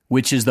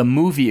 which is the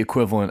movie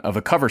equivalent of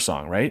a cover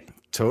song, right?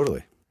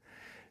 Totally.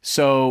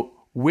 So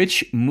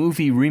which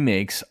movie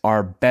remakes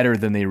are better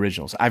than the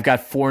originals? I've got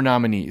 4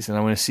 nominees, and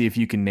I want to see if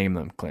you can name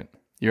them, Clint.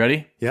 You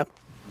ready? Yep.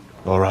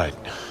 All right.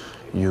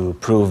 You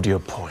proved your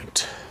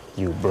point.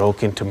 You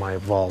broke into my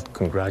vault.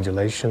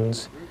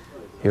 Congratulations.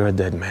 You're a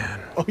dead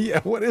man. Oh, yeah.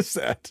 What is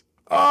that?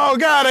 Oh,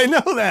 God, I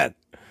know that.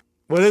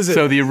 What is it?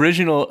 So the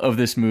original of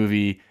this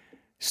movie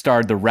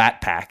starred the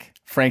Rat Pack.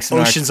 Frank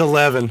Sinatra. Ocean's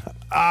 11.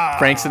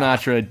 Frank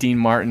Sinatra, Dean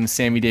Martin,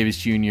 Sammy Davis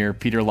Jr.,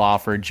 Peter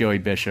Lawford, Joey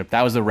Bishop.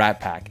 That was the Rat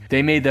Pack.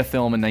 They made that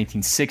film in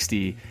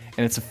 1960,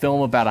 and it's a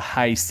film about a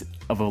heist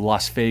of a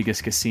Las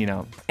Vegas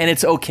casino. And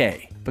it's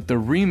okay. But the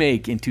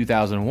remake in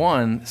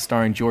 2001,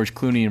 starring George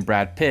Clooney and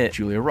Brad Pitt,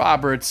 Julia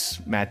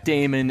Roberts, Matt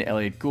Damon,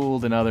 Elliot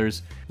Gould, and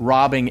others,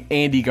 robbing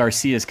Andy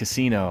Garcia's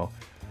casino.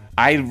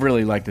 I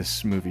really like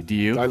this movie. Do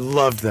you? I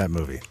loved that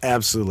movie.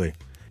 Absolutely.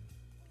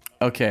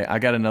 Okay, I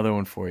got another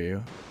one for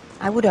you.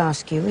 I would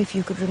ask you if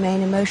you could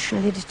remain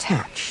emotionally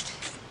detached.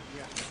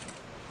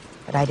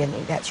 But I don't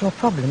think that's your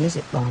problem, is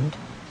it, Bond?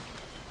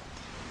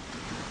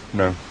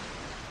 No.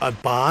 A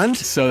Bond?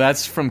 So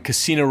that's from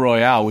Casino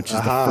Royale, which is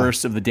the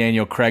first of the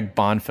Daniel Craig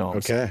Bond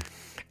films. Okay.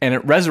 And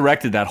it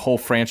resurrected that whole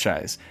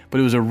franchise. But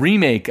it was a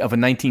remake of a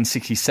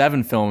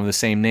 1967 film of the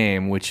same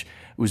name, which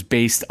was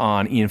based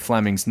on Ian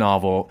Fleming's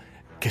novel,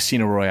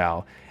 Casino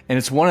Royale. And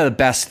it's one of the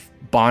best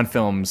Bond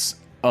films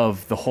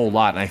of the whole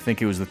lot, and I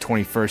think it was the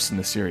 21st in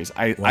the series.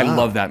 I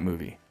love that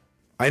movie.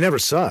 I never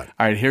saw it.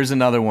 All right, here's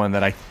another one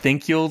that I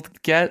think you'll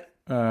get,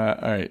 All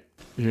right,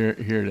 here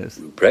it is.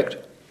 Ruprecht,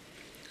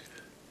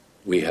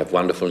 we have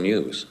wonderful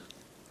news.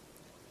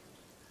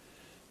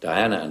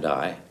 Diana and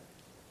I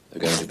are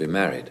going to be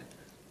married,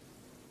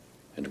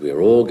 and we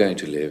are all going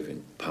to live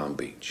in Palm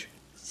Beach.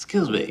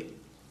 Excuse me.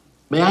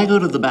 May I go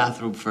to the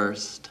bathroom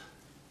first?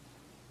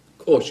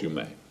 Of course you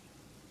may.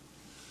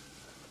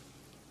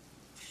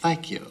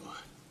 Thank you.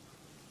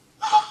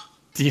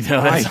 Do you know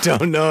I that?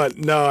 don't know it.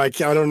 No, I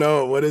don't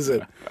know it. What is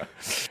it?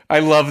 I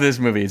love this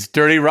movie. It's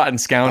Dirty Rotten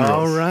Scoundrels.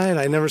 All right.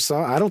 I never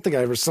saw I don't think I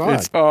ever saw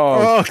It's, it.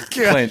 oh, God.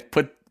 Clint,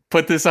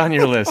 put this on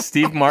your list.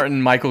 Steve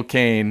Martin, Michael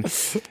Caine.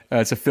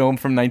 It's a film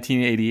from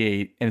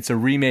 1988, and it's a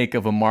remake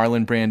of a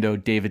Marlon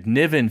Brando, David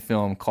Niven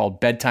film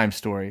called Bedtime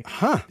Story.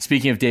 Huh.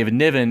 Speaking of David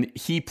Niven,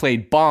 he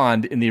played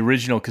Bond in the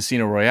original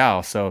Casino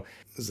Royale. So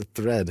there's a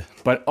thread.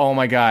 But oh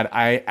my God,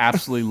 I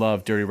absolutely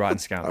love Dirty Rotten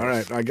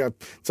Scoundrels. All right,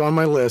 it's on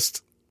my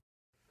list.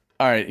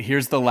 All right,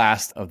 here's the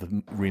last of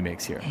the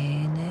remakes here.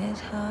 Ain't it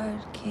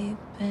hard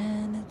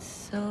keeping it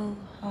so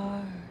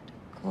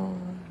hardcore?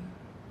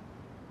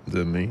 Is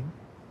that me?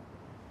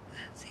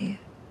 That's you.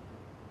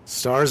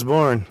 Stars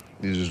Born.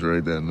 You just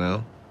write that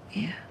now?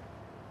 Yeah.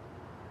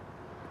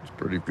 It's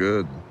pretty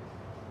good.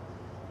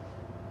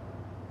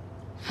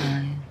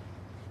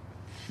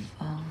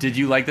 Did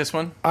you like this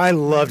one? I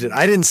loved it.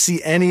 I didn't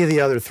see any of the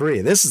other three.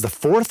 This is the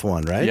fourth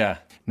one, right? Yeah.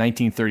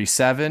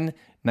 1937,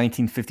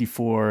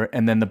 1954,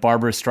 and then the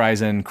Barbara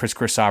Streisand, Chris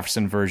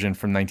Christopherson version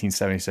from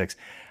 1976.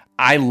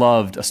 I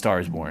loved A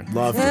Star is Born.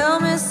 Loved Tell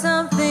me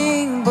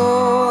something,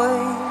 boy.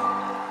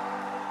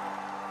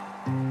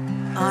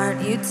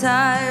 Aren't you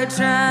tired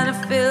trying to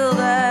fill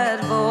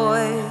that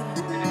void?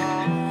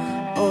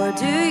 Or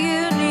do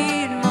you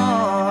need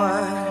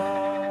more?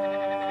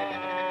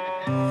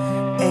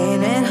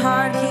 Ain't it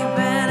hard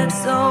keeping it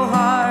so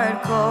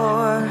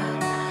hardcore?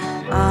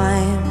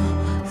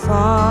 I'm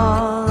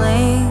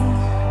falling.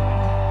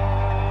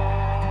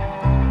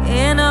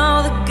 In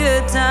all the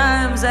good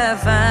times I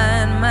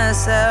find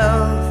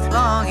myself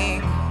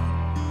longing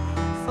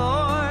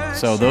for.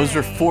 So those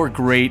are 4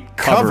 great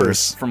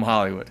covers from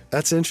Hollywood.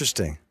 That's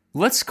interesting.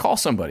 Let's call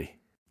somebody.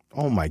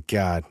 Oh my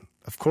God.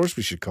 Of course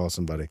we should call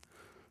somebody.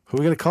 Who are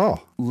we going to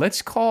call?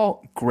 Let's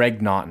call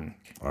Greg Naughton.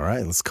 All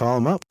right, let's call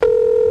him up.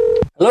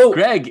 Hello,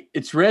 Greg.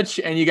 It's Rich,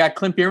 and you got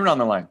Clint Bierman on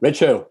the line.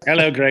 Richo.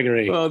 Hello,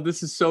 Gregory. Well,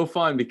 this is so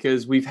fun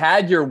because we've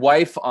had your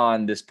wife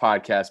on this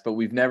podcast, but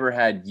we've never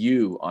had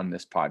you on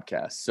this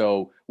podcast.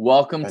 So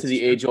welcome to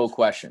the age-old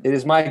question. It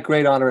is my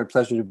great honor and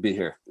pleasure to be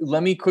here.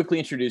 Let me quickly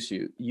introduce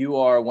you. You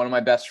are one of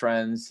my best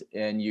friends,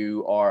 and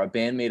you are a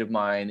bandmate of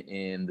mine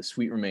in The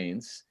Sweet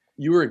Remains.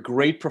 You were a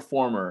great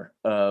performer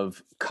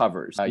of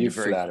covers. You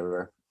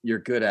flatterer. You're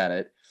good at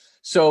it.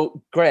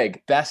 So,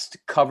 Greg, best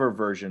cover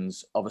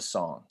versions of a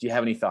song. Do you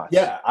have any thoughts?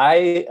 Yeah,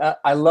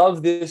 I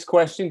love this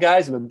question,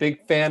 guys. I'm a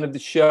big fan of the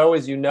show,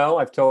 as you know.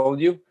 I've told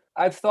you.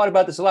 I've thought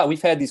about this a lot.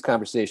 We've had these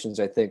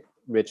conversations, I think,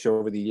 Rich,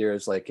 over the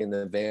years, like in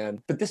the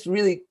van. But this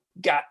really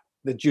got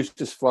the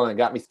juices flowing,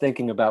 got me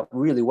thinking about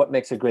really what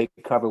makes a great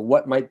cover,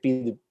 what might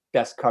be the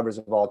best covers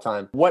of all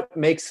time, what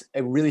makes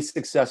a really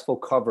successful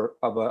cover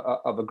of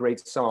a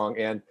great song.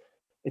 And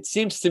it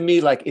seems to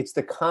me like it's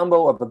the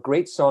combo of a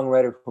great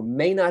songwriter who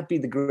may not be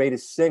the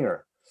greatest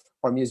singer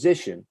or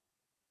musician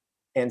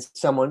and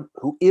someone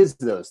who is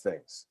those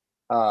things.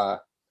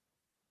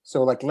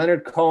 So like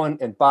Leonard Cohen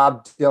and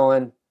Bob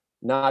Dylan,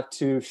 not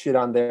to shit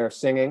on their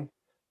singing,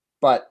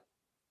 but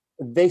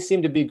they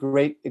seem to be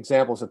great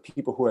examples of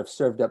people who have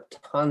served up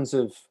tons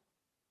of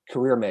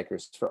career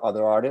makers for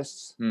other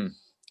artists.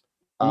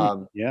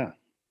 Yeah.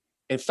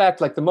 In fact,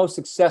 like the most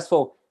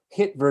successful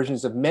hit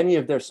versions of many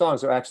of their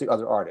songs are actually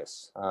other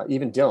artists.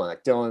 Even Dylan,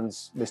 like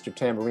Dylan's Mr.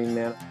 Tambourine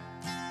Man.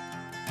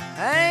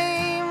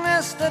 Hey,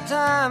 Mr.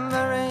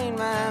 Tambourine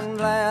Man,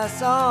 play a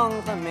song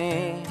for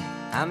me.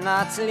 I'm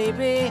not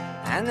sleepy,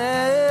 and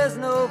there is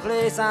no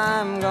place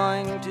I'm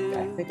going to.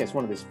 I think it's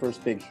one of his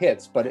first big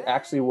hits, but it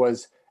actually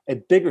was a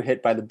bigger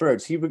hit by the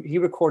Byrds. He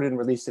recorded and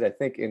released it, I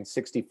think, in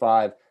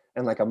 '65,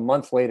 and like a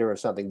month later or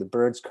something, the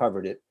Byrds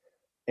covered it,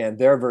 and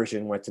their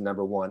version went to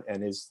 #1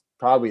 and is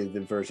probably the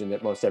version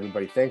that most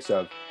everybody thinks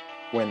of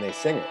when they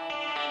sing it.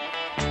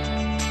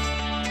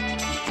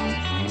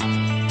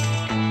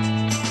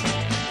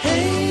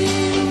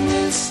 Hey,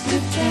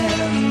 Mr.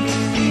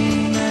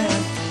 Tambourine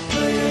Man,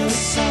 play a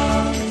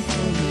song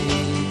for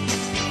me.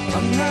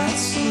 I'm not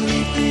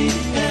sleepy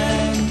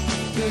and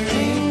there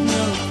ain't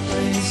no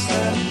place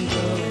I'm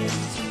going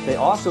to. They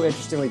also,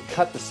 interestingly,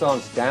 cut the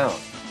songs down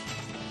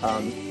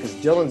because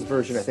Dylan's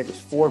version, I think, was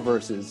 4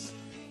 verses,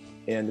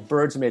 and the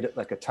Byrds made it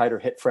like a tighter,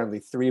 hit-friendly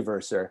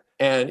 3-verser.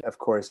 And, of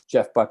course,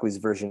 Jeff Buckley's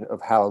version of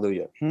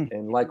Hallelujah.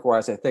 And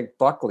likewise, I think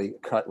Buckley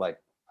cut like,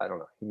 I don't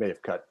know, he may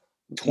have cut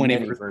 20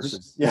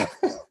 verses. Yeah.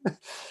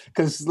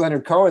 Because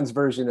Leonard Cohen's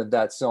version of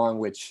that song,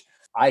 which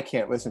I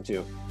can't listen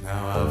to.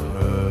 Now I've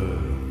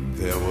heard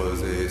there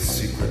was a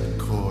secret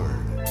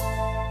chord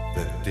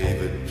that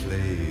David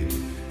played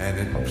and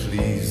it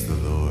pleased the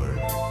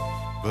Lord.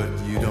 But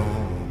you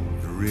don't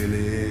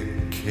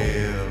really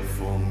care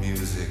for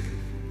music,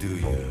 do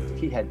you?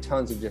 He had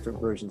tons of different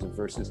versions of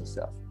verses and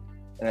stuff.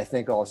 And I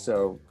think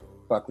also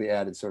Buckley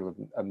added sort of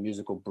a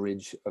musical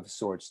bridge of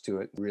sorts to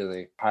it,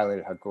 really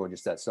highlighted how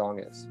gorgeous that song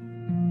is.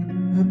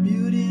 Her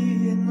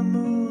beauty in the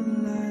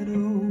moonlight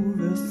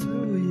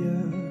overthrew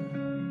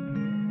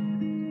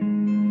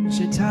you.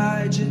 She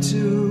tied you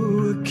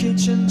to a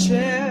kitchen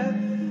chair.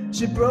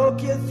 She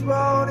broke your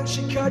throat and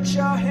she cut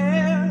your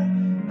hair.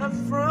 And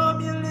from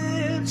your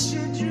lips she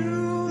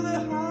drew the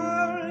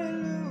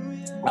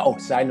hallelujah. Oh,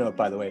 side note,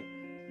 by the way,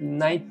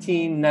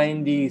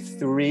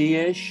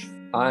 1993-ish.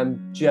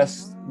 I'm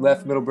just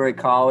left Middlebury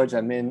College.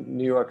 I'm in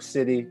New York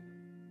City.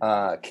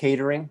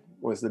 Catering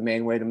was the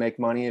main way to make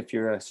money if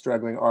you're a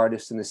struggling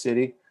artist in the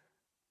city.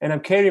 And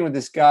I'm catering with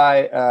this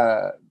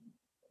guy.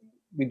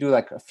 We do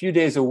like a few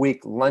days a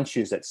week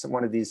lunches at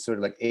one of these sort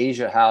of like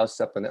Asia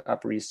House up on the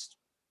Upper East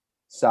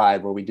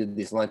Side, where we did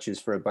these lunches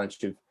for a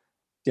bunch of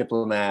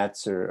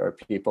diplomats or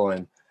people.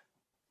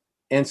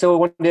 And so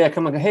one day I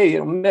come and go, hey,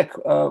 Mick,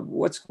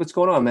 what's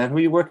going on, man? Who are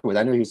you working with?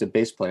 I knew he was a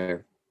bass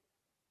player.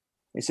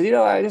 He said,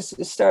 I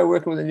just started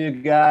working with a new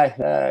guy.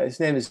 His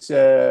name is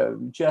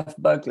Jeff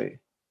Buckley.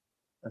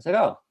 I said,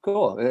 oh,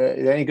 cool.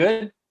 Any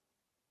good?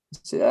 He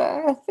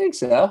said, I think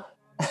so.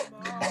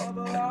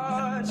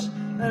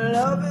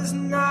 Love is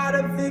not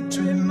a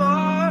victory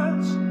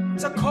march.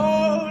 It's a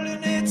cold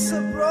and it's a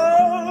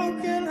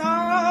broken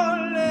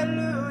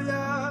hallelujah.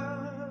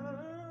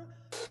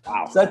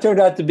 Wow. So that turned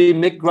out to be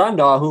Mick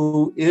Grandal,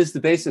 who is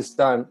the bassist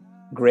on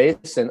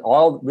Grace and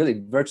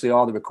virtually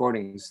all the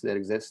recordings that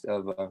exist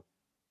of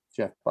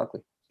Jeff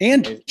Buckley.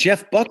 And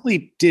Jeff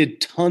Buckley did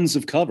tons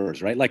of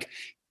covers, right? Like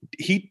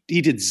he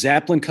did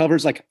Zeppelin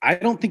covers. Like I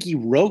don't think he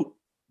wrote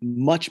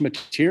much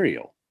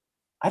material.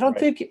 I don't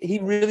think he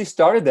really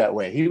started that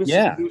way. He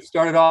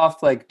started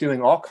off like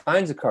doing all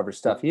kinds of cover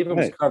stuff. He even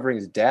was covering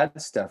his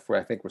dad's stuff, where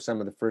I think were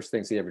some of the first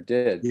things he ever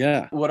did.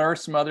 Yeah. What are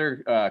some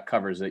other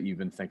covers that you've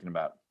been thinking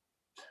about?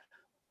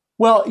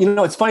 Well,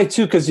 it's funny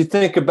too, because you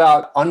think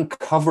about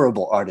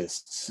uncoverable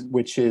artists,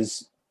 which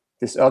is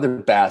this other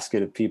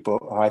basket of people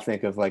who I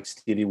think of, like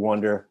Stevie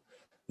Wonder,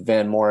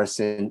 Van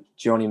Morrison,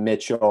 Joni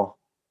Mitchell,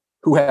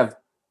 who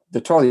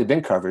they've totally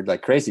been covered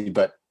like crazy,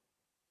 but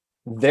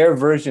their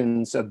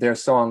versions of their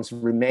songs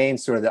remain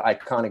sort of the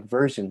iconic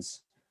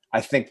versions, I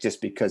think, just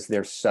because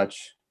they're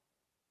such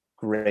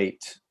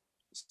great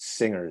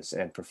singers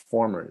and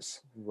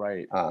performers.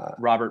 Right.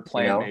 Robert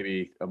Plant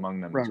maybe among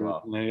them as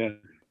well. Yeah.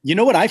 You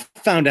know what I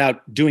found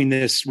out doing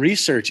this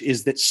research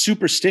is that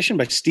Superstition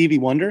by Stevie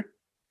Wonder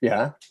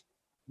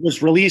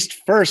was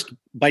released first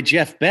by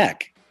Jeff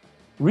Beck.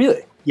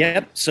 Really?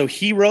 Yep. So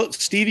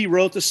Stevie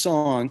wrote the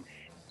song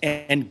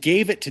and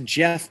gave it to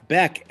Jeff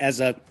Beck as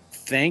a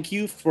thank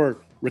you for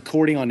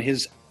recording on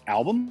his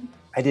album.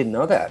 I didn't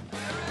know that.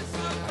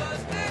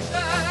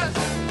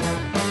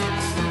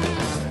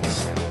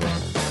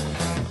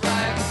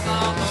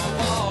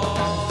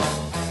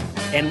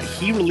 And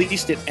he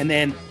released it, and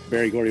then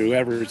Berry Gordy,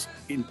 whoever's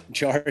in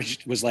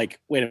charge, was like,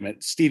 wait a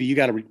minute, Stevie, you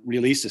got to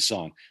release this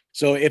song.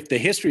 So if the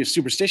history of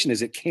Superstition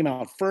is it came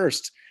out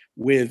first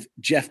with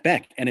Jeff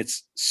Beck, and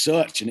it's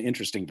such an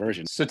interesting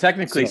version. So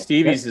technically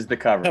Stevie's is the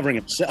cover. Covering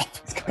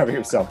himself. He's covering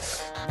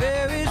himself.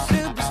 Very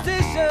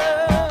superstitious.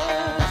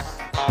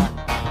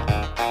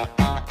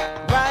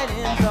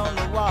 Writings on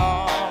the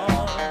wall.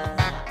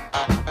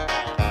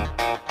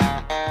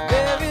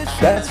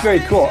 That's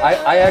very cool.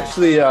 I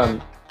actually, I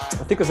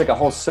think it was like a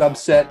whole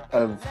subset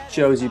of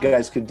shows you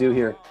guys could do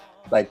here.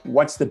 Like,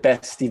 what's the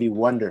best Stevie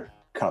Wonder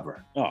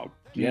cover? Oh,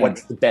 yeah.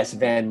 What's the best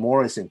Van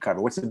Morrison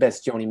cover? What's the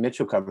best Joni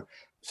Mitchell cover?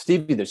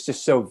 Stevie, there's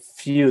just so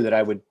few that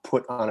I would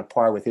put on a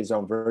par with his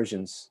own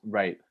versions.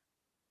 Right.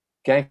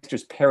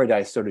 Gangster's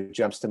Paradise sort of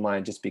jumps to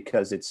mind just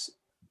because it so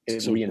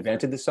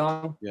reinvented the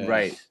song. Yeah.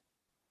 Right.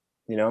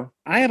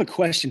 I have a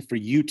question for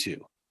you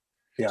two.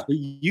 Yeah. So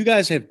you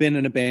guys have been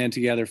in a band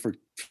together for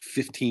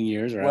 15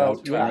 years, or well,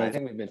 yeah, I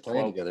think we've been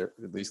playing together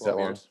at least that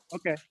long.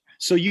 Okay.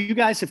 So you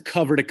guys have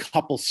covered a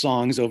couple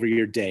songs over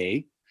your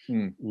day.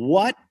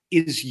 What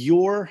is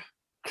your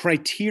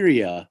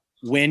criteria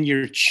when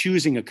you're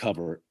choosing a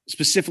cover?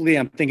 Specifically,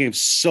 I'm thinking of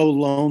So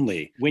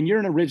Lonely. When you're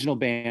an original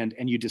band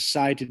and you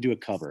decide to do a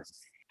cover,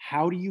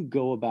 how do you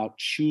go about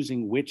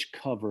choosing which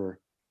cover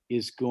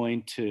is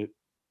going to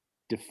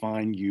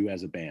define you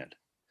as a band?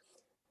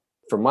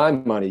 For my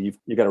money,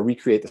 you got to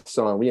recreate the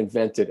song,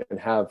 reinvent it, and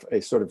have a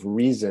sort of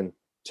reason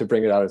to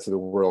bring it out into the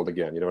world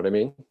again. You know what I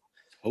mean?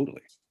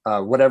 Totally.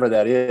 Whatever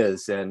that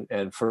is.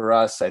 And for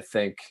us, I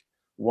think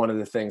one of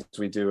the things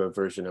we do, a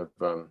version of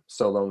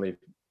So Lonely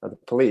of the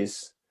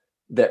Police,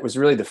 that was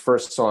really the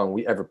first song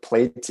we ever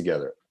played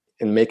together,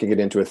 and making it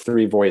into a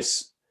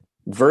 3-voice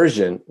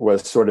version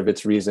was sort of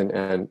its reason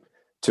and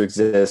to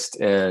exist,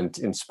 and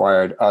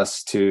inspired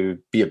us to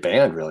be a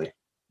band, really.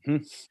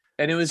 And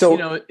it was,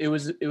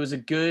 it was a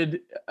good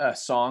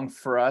song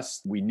for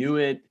us. We knew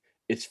it.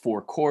 It's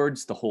 4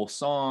 chords, the whole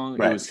song.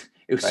 Right.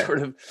 It was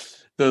sort of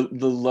the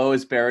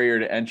lowest barrier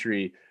to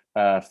entry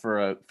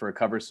for a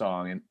cover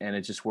song, and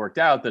it just worked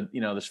out that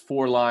there's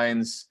 4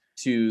 lines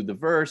to the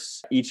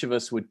verse. Each of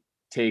us would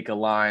take a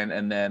line,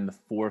 and then the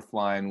 4th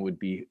line would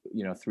be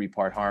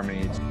 3-part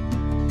harmony.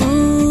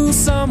 Ooh,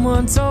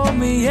 someone told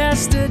me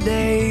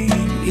yesterday,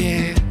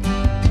 yeah,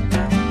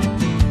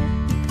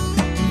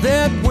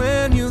 that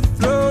when you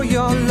throw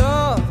your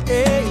love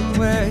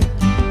away,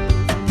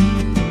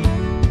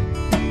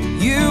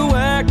 you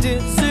act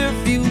as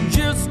if you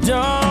just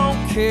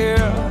don't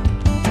care.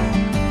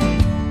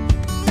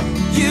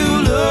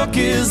 You look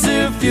as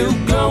if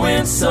you're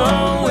going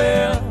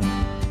somewhere.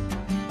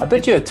 I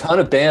bet you a ton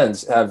of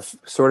bands have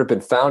sort of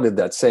been founded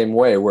that same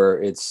way,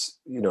 where it's,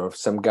 you know,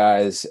 some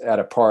guys at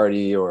a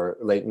party or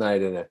late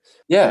night and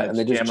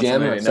they just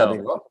jam on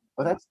something. Well,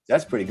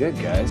 that's pretty good,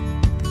 guys.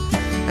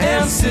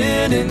 And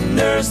sitting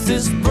nursed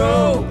this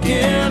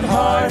broken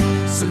heart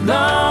so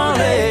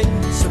lonely,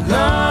 so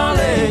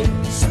lonely,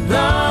 so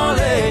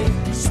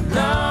lonely, so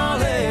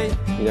lonely.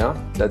 You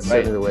know, that's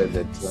certainly the way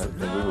that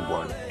we were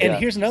born. And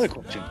here's another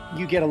question.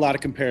 You get a lot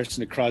of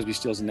comparison to Crosby,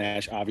 Stills, and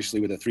Nash, obviously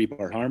with a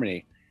 3-part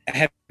harmony.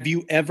 Have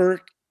you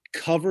ever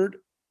covered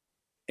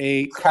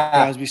a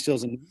Crosby,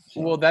 Stills, and Nash?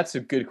 Well, that's a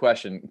good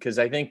question, because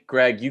I think,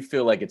 Greg, you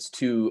feel like it's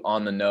too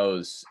on the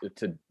nose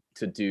to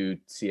do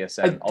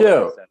CSN.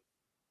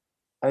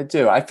 I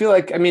do. I feel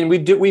like, I mean,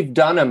 we've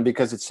done them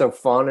because it's so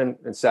fun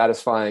and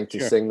satisfying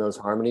to sing those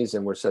harmonies,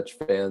 and we're such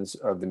fans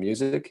of the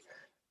music.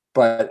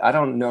 But I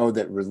don't know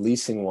that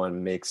releasing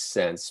one makes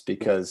sense,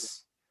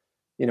 because,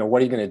 you know,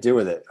 what are you going to do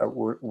with it?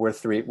 We're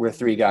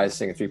three guys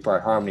singing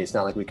 3-part harmony. It's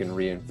not like we can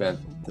reinvent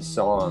the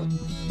song.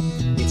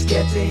 It's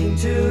getting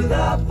to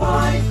the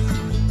point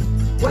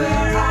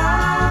where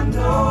I'm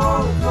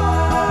no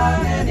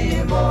fun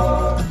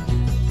anymore.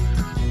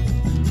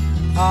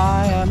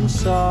 I am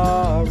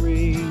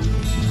sorry.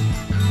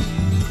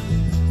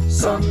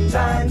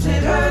 Sometimes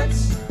it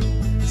hurts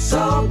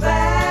so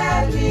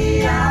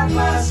badly I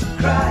must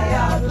cry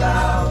out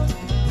loud.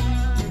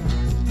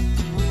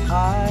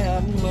 I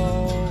am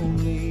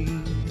lonely.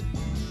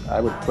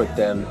 I would put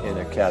them in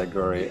a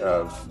category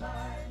of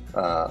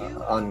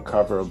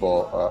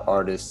uncoverable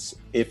artists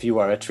if you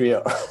are a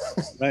trio.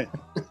 Right.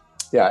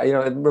 Yeah, you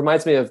know, it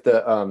reminds me of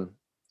the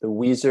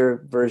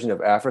Weezer version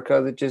of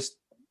Africa that just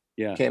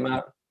came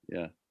out.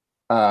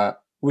 Yeah.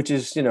 Which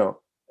is, you know,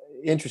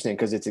 interesting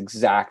because it's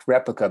exact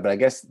replica, but I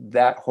guess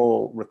that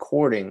whole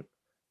recording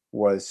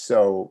was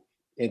so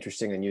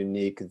interesting and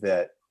unique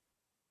that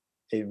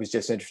it was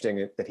just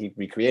interesting that he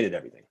recreated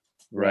everything.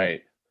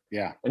 Right.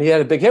 Yeah. And he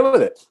had a big hit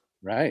with it.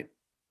 Right.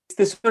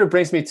 This sort of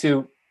brings me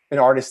to an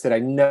artist that I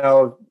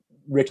know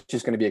Rich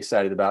is going to be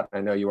excited about. I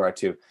know you are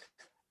too.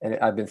 And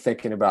I've been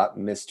thinking about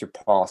Mr.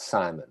 Paul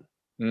Simon,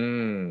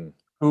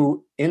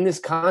 who in this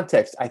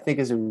context, I think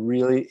is a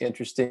really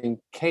interesting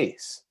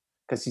case,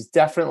 because he's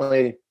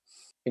definitely,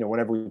 you know,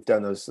 whenever we've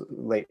done those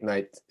late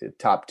night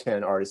top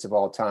 10 artists of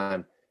all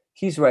time,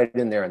 he's right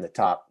in there in the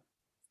top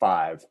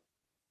 5.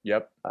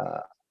 Yep.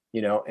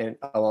 You know, and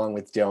along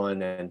with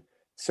Dylan, and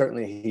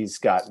certainly he's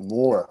got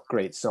more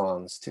great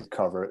songs to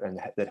cover and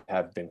that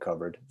have been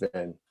covered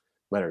than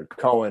Leonard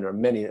Cohen or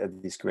many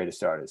of these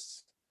greatest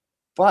artists.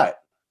 But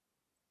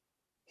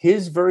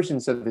his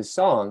versions of his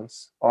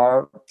songs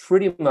are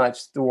pretty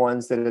much the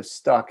ones that have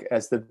stuck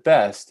as the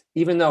best,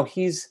 even though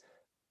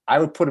I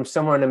would put him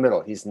somewhere in the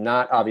middle. He's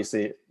not,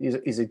 obviously,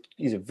 he's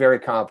a very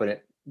competent,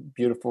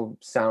 beautiful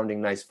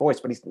sounding, nice voice,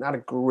 but he's not a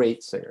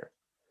great singer.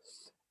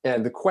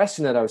 And the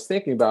question that I was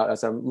thinking about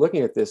as I'm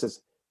looking at this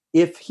is,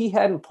 if he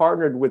hadn't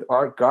partnered with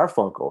Art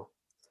Garfunkel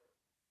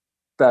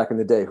back in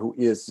the day, who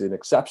is an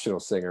exceptional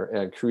singer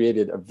and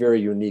created a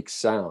very unique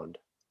sound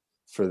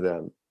for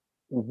them,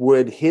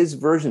 would his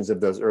versions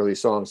of those early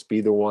songs be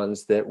the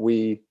ones that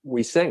we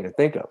sing and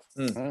think of?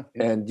 Yeah.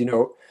 And, you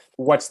know,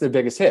 what's the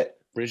biggest hit?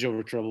 Bridge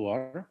Over Troubled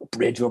Water.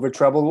 Bridge Over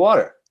Troubled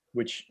Water,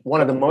 which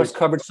one of the most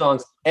covered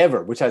songs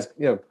ever, which has,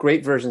 you know,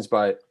 great versions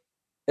by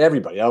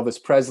everybody,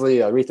 Elvis Presley,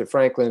 Aretha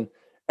Franklin,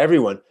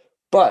 everyone.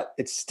 But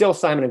it's still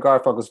Simon and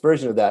Garfunkel's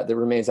version of that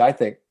remains, I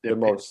think, the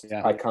most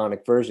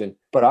iconic version.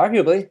 But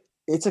arguably,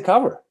 it's a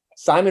cover.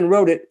 Simon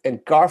wrote it and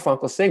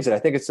Garfunkel sings it. I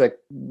think it's like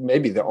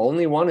maybe the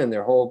only one in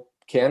their whole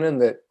canon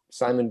that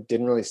Simon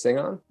didn't really sing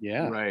on.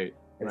 Yeah. Right.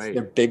 It's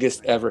their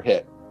biggest ever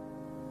hit.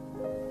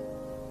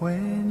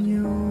 When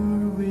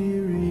you're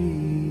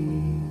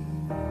weary,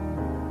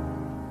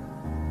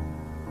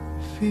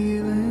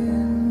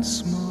 feeling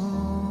small,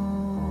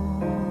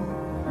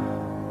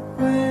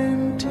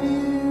 when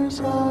tears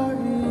are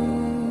in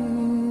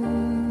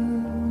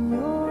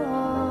your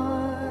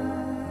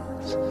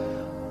eyes,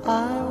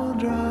 I will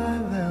dry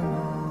them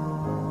all.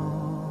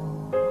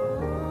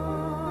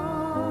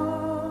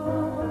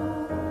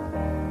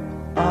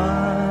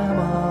 I'm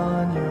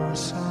on your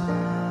side.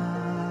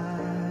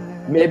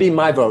 Maybe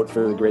my vote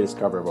for the greatest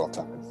cover of all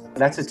time.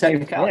 That's a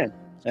technicality.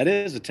 That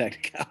is a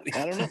technicality.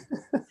 I don't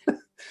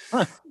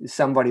know.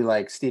 Somebody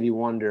like Stevie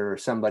Wonder or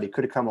somebody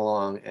could have come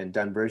along and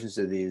done versions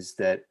of these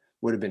that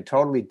would have been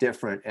totally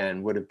different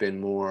and would have been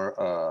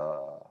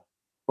more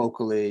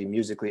vocally,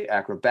 musically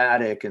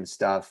acrobatic and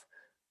stuff.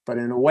 But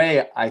in a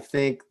way, I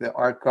think the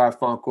Art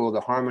Garfunkel,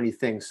 the harmony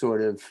thing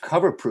sort of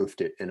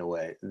cover-proofed it in a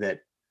way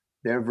that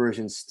their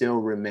versions still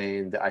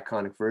remain the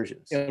iconic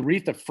versions.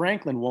 Aretha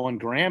Franklin won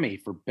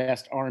Grammy for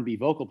Best R&B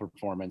Vocal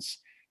Performance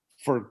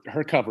for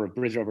her cover of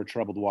Bridge Over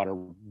Troubled Water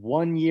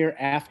 1 year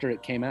after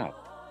it came out.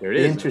 There it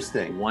is.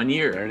 Interesting. 1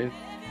 year. There it is.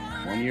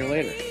 1 year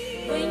later.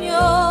 When you're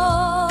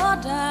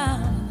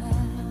down,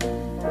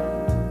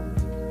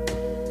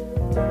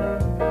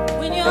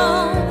 when you're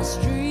on the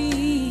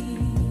street,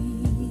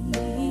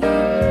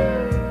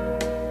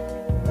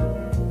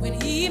 when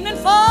evening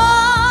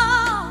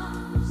falls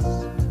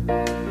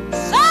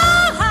so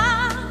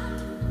high,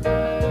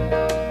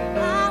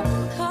 I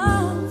will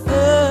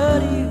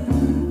comfort you.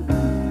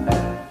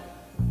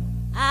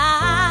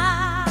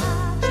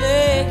 I'll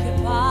take your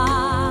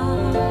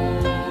part.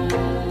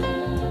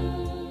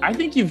 I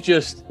think you've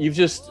just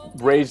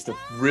raised a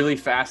really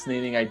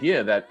fascinating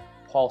idea that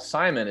Paul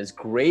Simon, as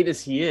great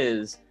as he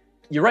is,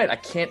 you're right. I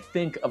can't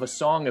think of a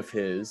song of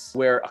his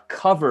where a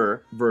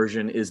cover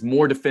version is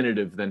more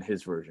definitive than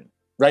his version.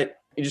 Right.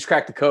 You just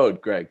cracked the code,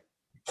 Greg.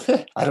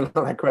 I don't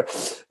know.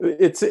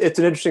 It's an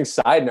interesting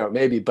side note,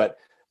 maybe, but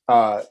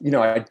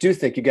I do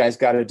think you guys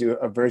got to do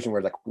a version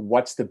where, like,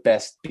 what's the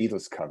best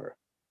Beatles cover?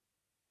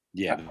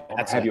 Yeah.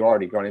 Have you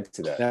already gone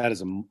into that? That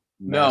is a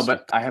No,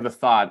 but I have a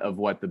thought of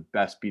what the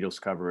best Beatles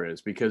cover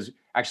is, because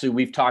actually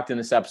we've talked in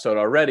this episode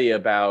already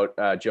about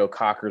Joe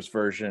Cocker's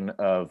version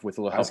of With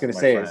a Little Help. I was going to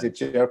say, is it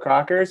Joe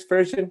Cocker's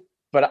version?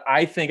 But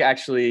I think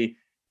actually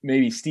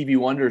maybe Stevie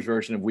Wonder's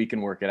version of We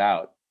Can Work It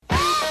Out.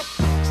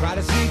 Try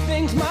to see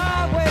things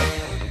my way.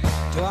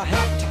 Do I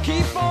have to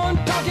keep on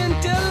talking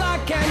till I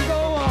can't go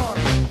on?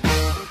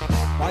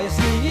 While you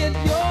see it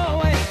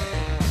your way,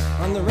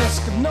 on the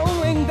risk of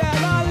knowing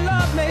that our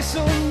love may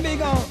soon be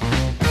gone.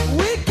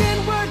 We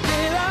can work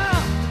it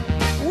out.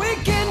 We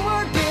can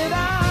work it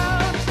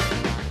out.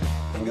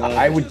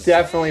 I would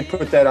definitely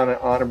put that on an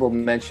honorable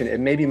mention. It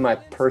may be my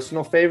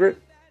personal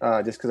favorite,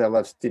 just because I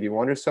love Stevie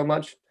Wonder so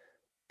much.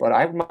 But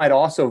I might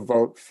also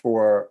vote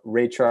for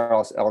Ray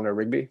Charles, Eleanor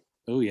Rigby.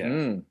 Oh,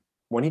 yeah.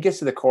 When he gets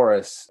to the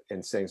chorus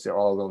and sings "They're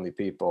All Lonely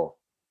People,"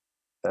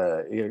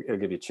 it'll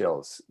give you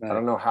chills. Right. I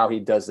don't know how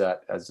he does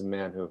that as a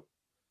man who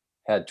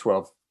had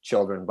 12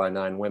 children by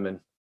 9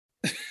 women.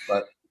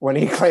 But when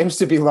he claims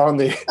to be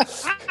lonely,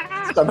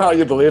 somehow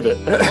you believe it.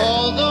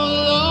 All the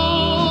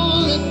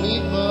lonely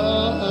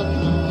people,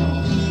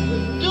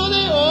 do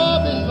they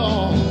all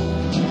belong?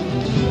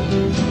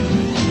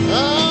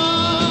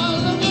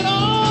 Ah, look at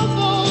all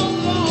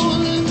those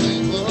lonely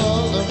people.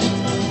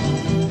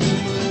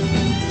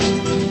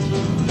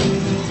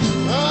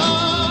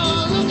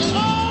 Ah, look at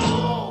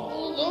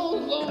all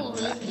those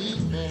lonely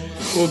people.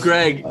 Well,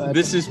 Greg,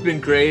 this has been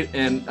great,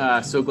 and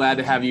so glad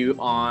to have you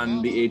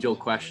on The Age-Old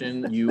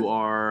Question. You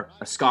are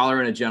a scholar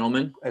and a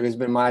gentleman. It has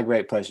been my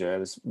great pleasure. It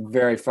was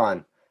very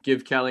fun.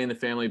 Give Kelly and the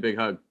family a big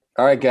hug.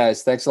 All right,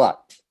 guys. Thanks a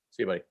lot.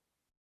 See you, buddy.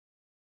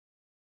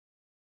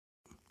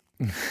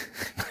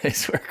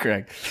 Nice work,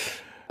 Greg.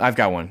 I've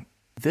got one.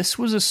 This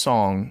was a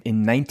song in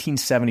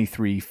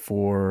 1973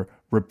 for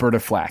Roberta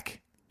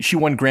Flack. She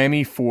won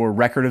Grammy for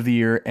Record of the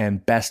Year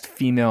and Best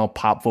Female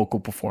Pop Vocal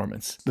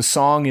Performance. The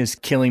song is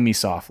Killing Me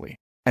Softly.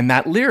 And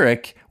that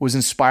lyric was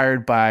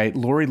inspired by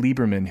Lori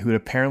Lieberman, who had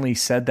apparently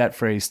said that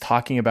phrase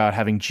talking about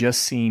having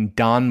just seen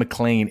Don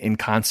McLean in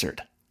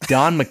concert.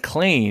 Don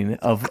McLean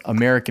of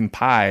American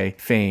Pie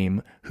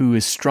fame, who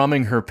is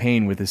strumming her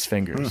pain with his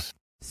fingers.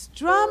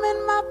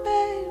 Strumming my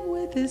pain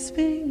with his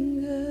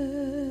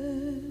fingers,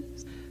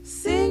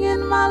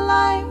 singing my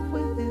life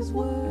with his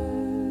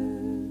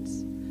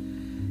words,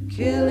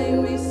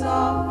 killing me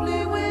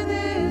softly with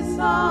his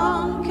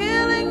song,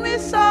 killing me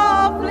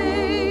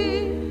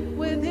softly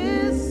with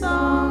his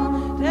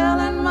song,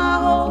 telling my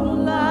whole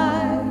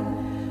life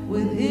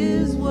with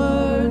his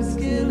words,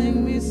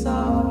 killing me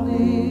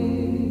softly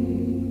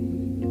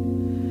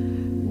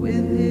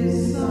with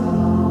his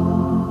song.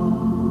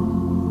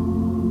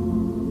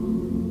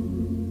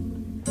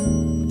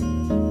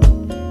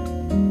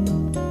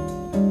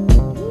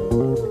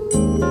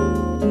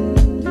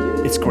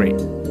 It's great.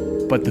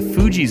 But the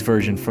Fugees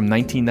version from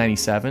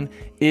 1997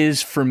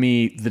 is, for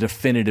me, the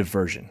definitive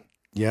version.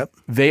 Yep.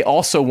 They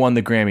also won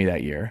the Grammy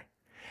that year,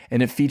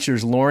 and it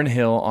features Lauryn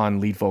Hill on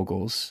lead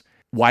vocals,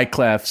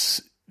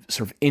 Wyclef's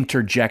sort of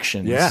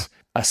interjections, Yeah.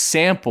 a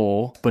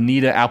sample,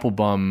 Bonita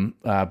Applebum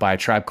by A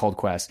Tribe Called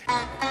Quest.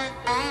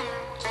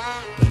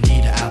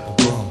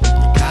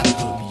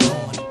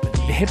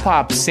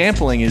 Hip-hop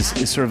sampling is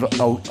sort of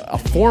a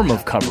form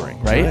of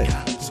covering, right?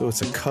 So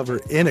it's a cover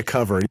in a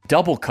cover.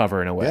 Double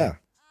cover in a way. Yeah.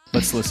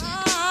 Let's listen.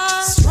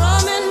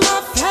 Strumming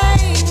my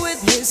pain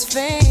with his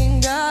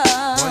fingers,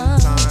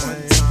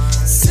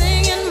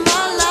 singing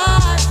my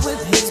life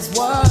with his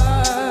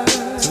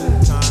words,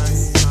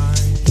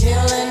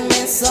 killing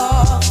me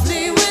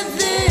softly with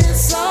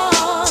this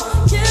song,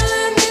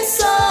 killing me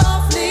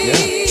softly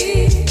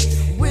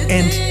with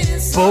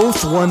this song.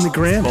 Both won the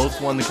Grammy.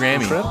 Both won the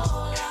Grammy. Incredible.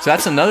 So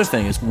that's another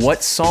thing, is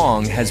what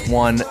song has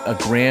won a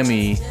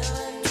Grammy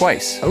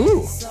twice?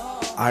 Ooh,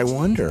 I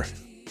wonder.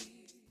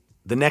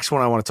 The next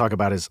one I want to talk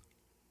about is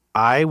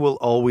I Will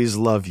Always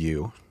Love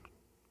You,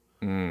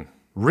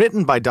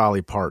 written by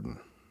Dolly Parton.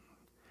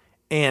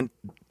 And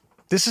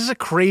this is a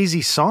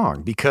crazy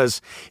song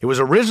because it was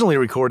originally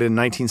recorded in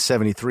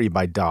 1973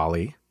 by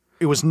Dolly,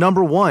 It was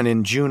number one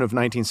in June of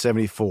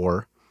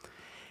 1974.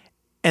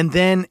 And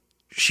then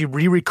she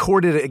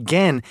re-recorded it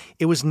again.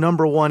 It was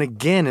number one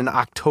again in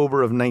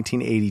October of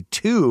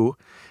 1982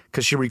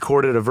 because she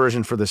recorded a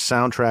version for the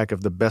soundtrack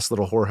of The Best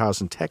Little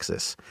Whorehouse in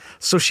Texas.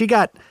 So she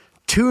got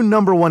 2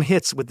 number one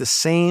hits with the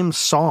same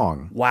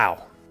song.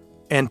 Wow.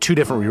 And 2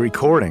 different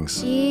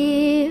re-recordings.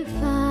 If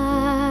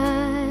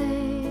I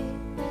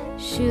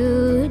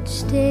should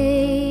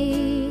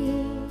stay,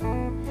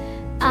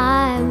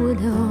 I would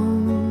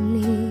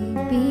only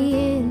be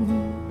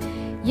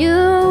in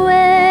your way,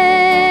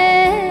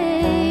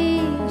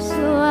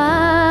 so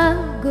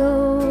I'll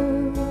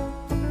go.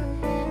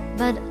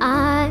 But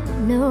I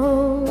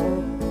know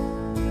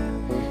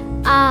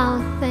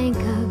I'll think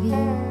of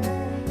you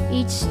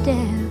each step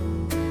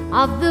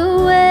of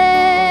the way.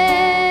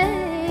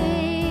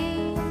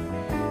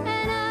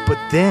 But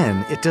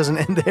then it doesn't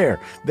end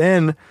there.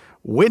 Then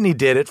Whitney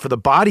did it for the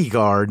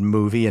Bodyguard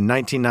movie in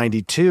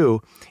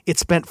 1992. It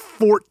spent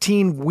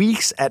 14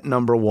 weeks at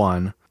number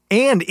one,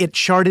 and it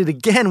charted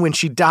again when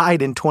she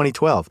died in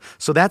 2012.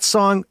 So that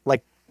song,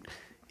 like,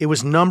 it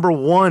was number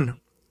one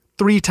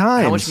 3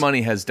 times. How much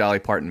money has Dolly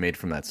Parton made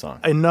from that song?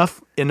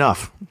 Enough to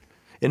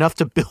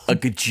build a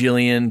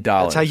gajillion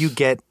dollars. That's how you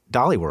get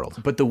Dolly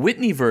World. But the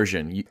Whitney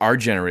version, our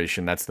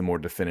generation, that's the more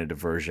definitive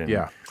version.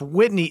 Yeah.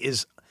 Whitney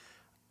is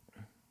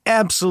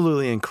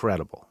absolutely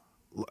incredible.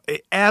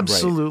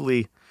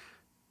 Absolutely. Right.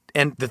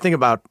 And the thing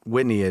about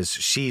Whitney is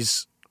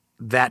she's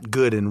that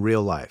good in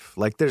real life.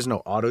 Like, there's no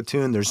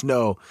auto-tune. There's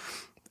no...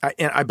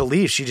 I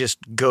believe she just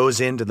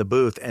goes into the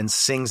booth and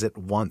sings it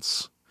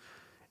once.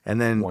 And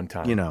then, one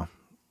time. You know,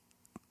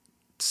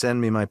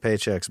 send me my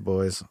paychecks,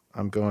 boys.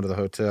 I'm going to the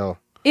hotel.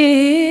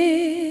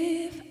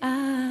 If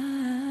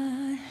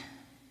I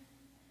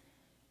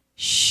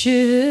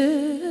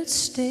should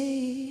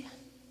stay,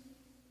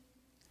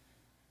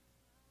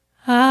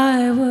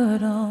 I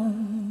would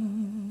only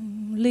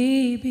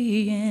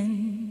be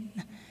in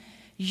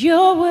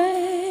your way,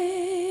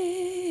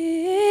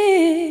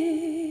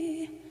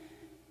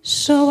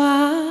 so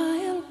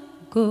I'll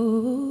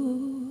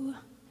go.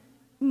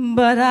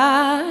 But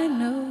I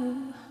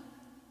know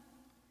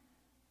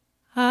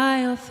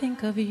I'll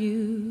think of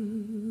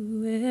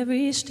you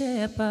every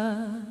step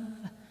of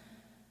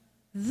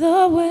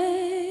the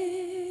way.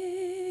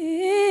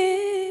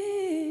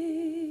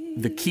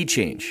 The key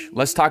change.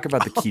 Let's talk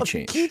about the key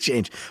change. Key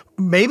change.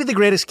 Maybe the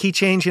greatest key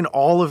change in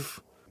all of...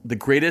 The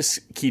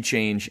greatest key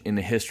change in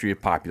the history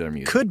of popular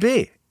music. Could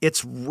be.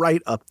 It's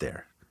right up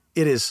there.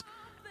 It is.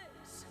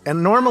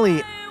 And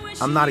normally,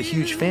 I'm not a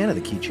huge fan of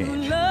the key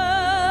change.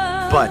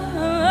 But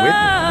Whitney,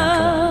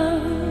 come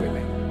on.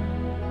 Whitney.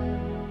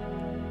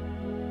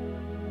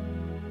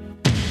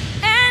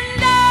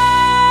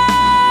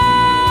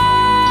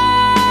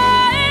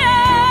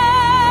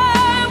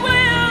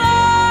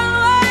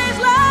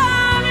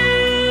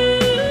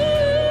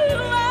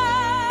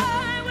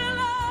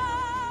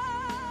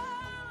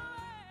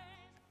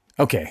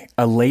 Okay,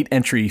 a late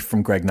entry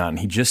from Greg Naughton.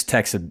 He just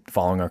texted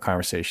following our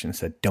conversation and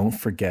said, don't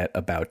forget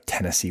about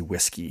Tennessee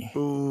Whiskey.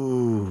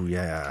 Ooh,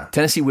 yeah.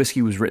 Tennessee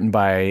Whiskey was written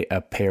by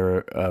a pair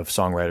of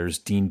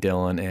songwriters, Dean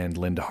Dillon and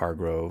Linda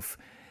Hargrove.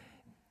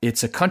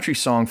 It's a country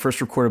song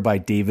first recorded by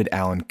David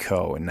Allan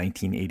Coe in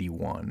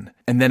 1981,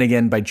 and then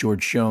again by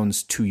George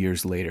Jones 2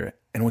 years later.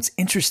 And what's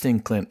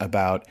interesting, Clint,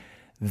 about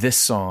this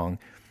song,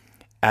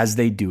 as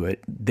they do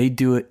it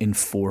in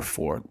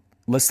 4/4.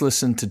 Let's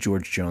listen to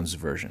George Jones'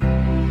 version.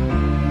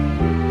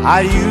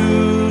 I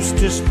used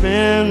to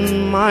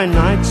spend my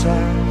nights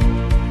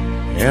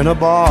out in a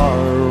bar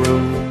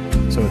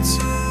room. So it's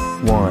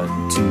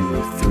 1,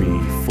 2,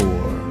 3, 4.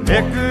 1, 2,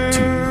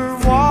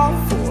 3,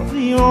 4.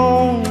 The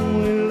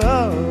only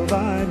love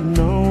I'd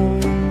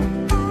known.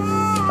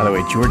 By the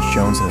way, George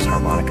Jones and his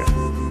harmonica.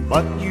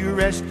 But you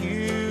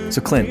rescued. So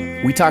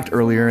Clint, we talked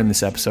earlier in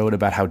this episode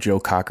about how Joe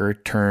Cocker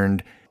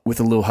turned, with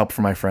a little help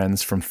from my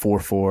friends, from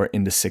 4/4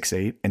 into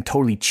 6/8 and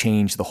totally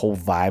changed the whole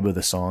vibe of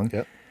the song.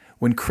 Yep.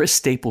 When Chris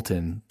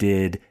Stapleton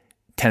did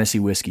Tennessee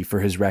Whiskey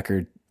for his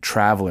record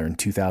Traveler in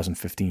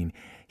 2015,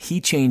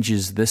 he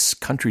changes this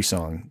country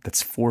song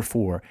that's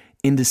 4/4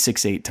 into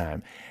 6/8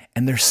 time.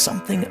 And there's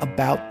something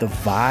about the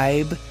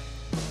vibe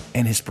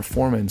and his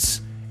performance,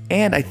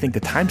 and I think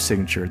the time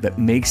signature, that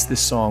makes this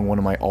song one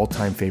of my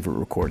all-time favorite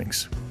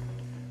recordings.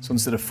 So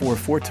instead of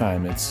 4/4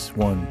 time, it's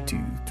 1, 2,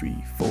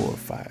 3, 4,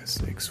 5,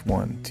 6.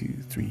 1, 2,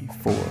 3,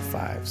 4,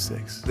 5,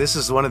 6. This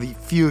is one of the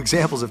few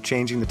examples of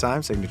changing the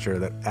time signature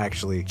that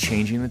actually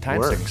changing the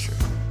time signature.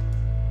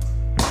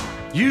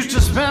 Used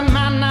to spend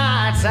my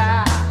nights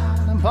out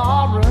in a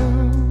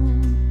barroom.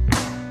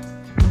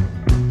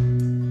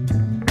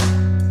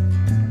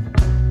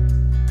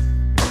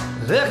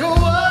 Liquor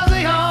was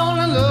the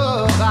only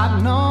love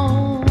I'd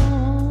known.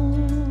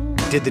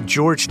 Did the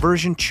George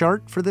version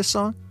chart for this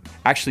song?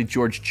 Actually,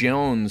 George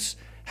Jones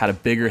had a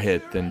bigger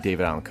hit than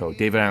David Allan Coe.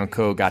 David Allan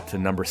Coe got to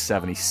number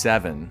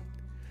 77,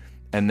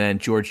 and then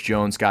George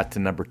Jones got to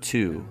number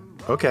 2.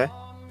 Okay.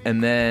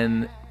 And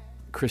then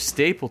Chris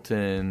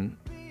Stapleton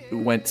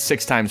went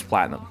 6 times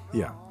platinum.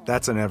 Yeah.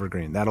 That's an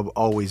evergreen. That'll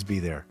always be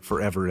there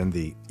forever in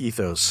the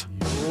ethos.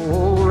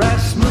 Oh,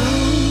 that's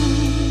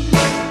smooth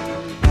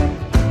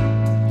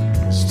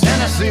as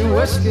Tennessee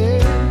whiskey.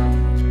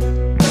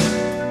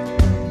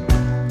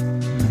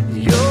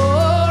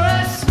 You're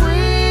as sweet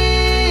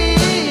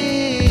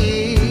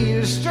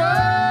as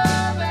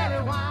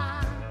strawberry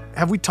wine.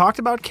 Have we talked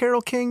about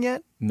Carole King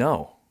yet?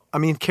 No. I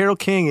mean, Carole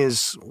King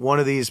is one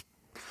of these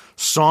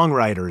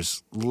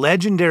songwriters,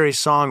 legendary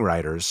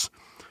songwriters,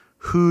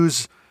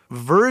 whose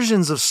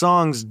versions of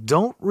songs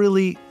don't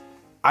really,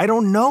 I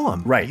don't know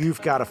them. Right.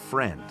 You've Got a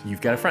Friend.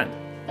 You've Got a Friend.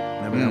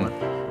 Remember that one?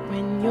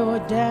 When you're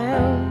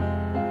down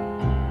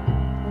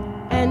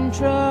and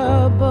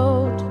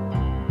troubled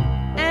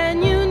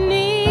and you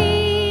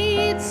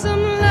need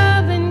some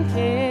love and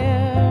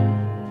care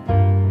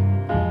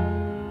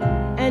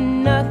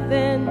and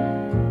nothing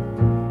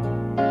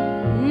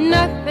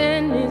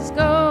is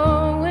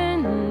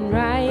going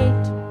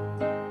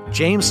right.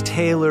 James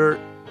Taylor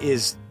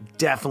is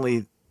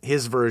definitely,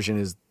 his version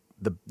is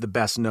the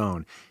best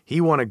known.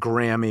 He won a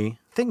Grammy, I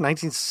think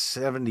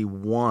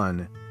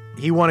 1971.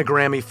 He won a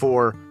Grammy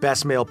for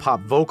Best Male Pop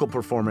Vocal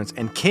Performance,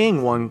 and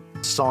King won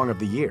Song of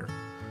the Year.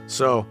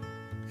 So,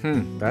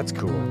 that's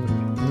cool.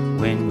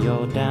 When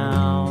you're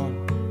down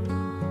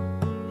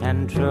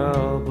and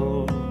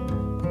troubled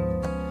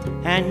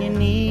and you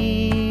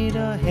need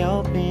a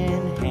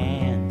helping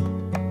hand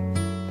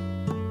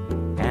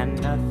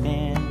and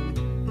nothing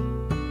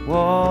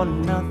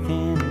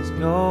is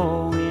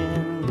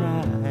going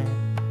right.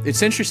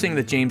 It's interesting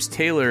that James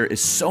Taylor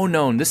is so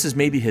known. This is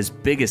maybe his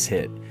biggest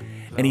hit.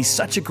 And he's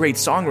such a great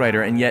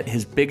songwriter, and yet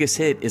his biggest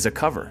hit is a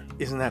cover.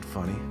 Isn't that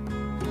funny?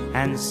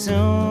 And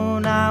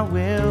soon I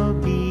will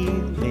be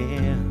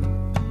there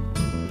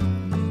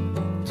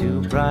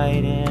to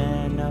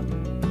brighten up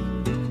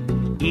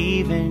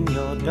even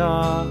your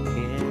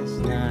darkest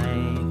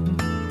night.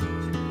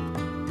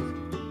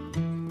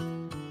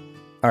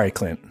 All right,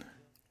 Clint.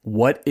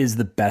 What is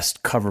the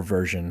best cover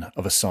version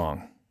of a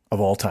song of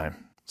all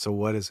time? So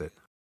what is it?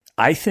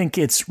 I think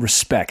it's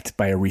Respect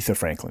by Aretha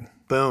Franklin.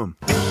 Boom.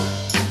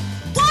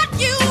 What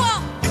you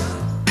want,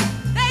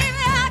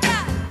 baby, I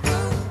got it.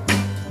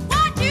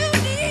 What you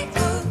need,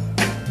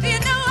 you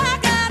know I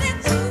got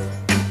it.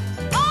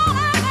 All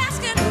I'm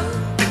asking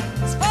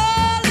is for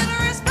a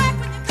little respect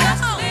when you come home.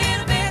 Just a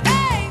little bit,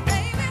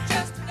 baby,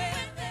 just a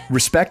little bit.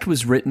 Respect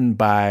was written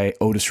by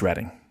Otis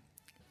Redding,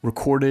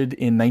 recorded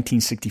in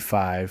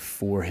 1965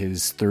 for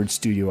his third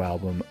studio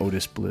album,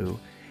 Otis Blue.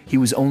 He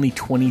was only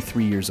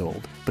 23 years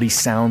old, but he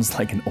sounds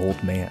like an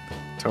old man.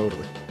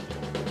 Totally.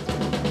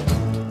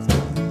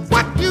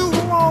 What you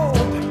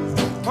want,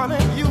 honey,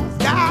 you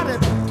got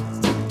it.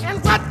 And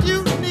what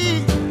you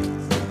need,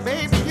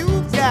 baby, you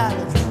got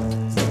it.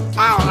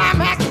 All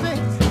I'm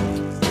asking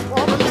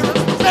for a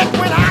little respect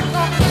when I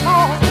come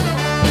home.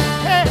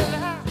 Hey.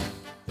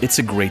 It's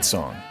a great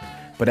song,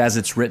 but as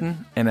it's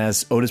written and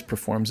as Otis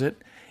performs it,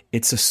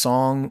 it's a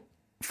song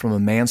from a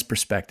man's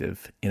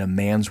perspective in a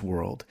man's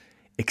world,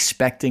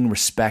 expecting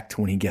respect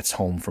when he gets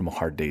home from a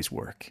hard day's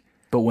work.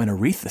 But when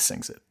Aretha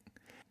sings it,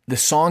 the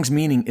song's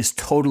meaning is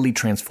totally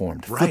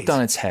transformed, flipped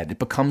on its head. It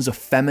becomes a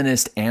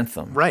feminist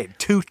anthem. Right,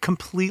 two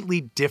completely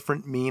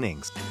different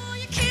meanings.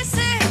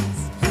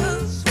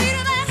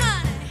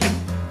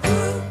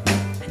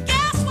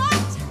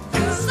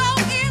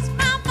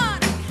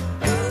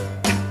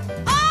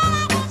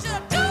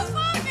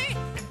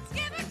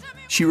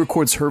 She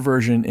records her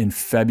version in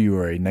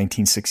February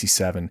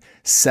 1967,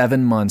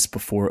 7 months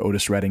before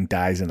Otis Redding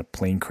dies in a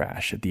plane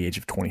crash at the age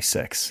of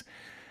 26.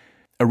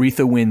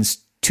 Aretha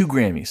wins 2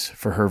 Grammys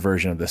for her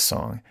version of this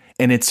song,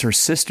 and it's her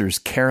sisters,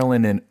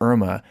 Carolyn and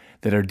Irma,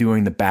 that are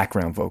doing the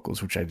background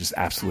vocals, which I just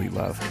absolutely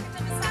love.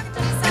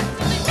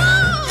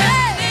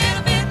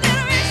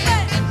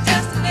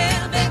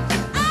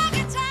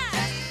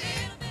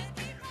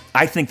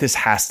 I think this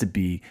has to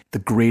be the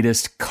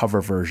greatest cover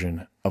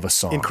version of a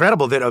song.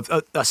 Incredible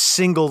that a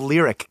single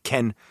lyric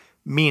can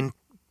mean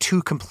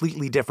 2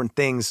 completely different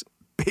things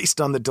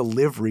based on the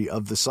delivery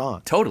of the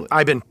song. Totally.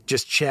 I've been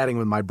just chatting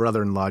with my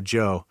brother-in-law,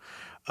 Joe,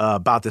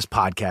 about this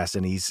podcast,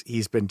 and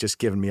he's been just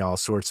giving me all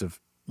sorts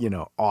of,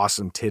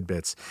 awesome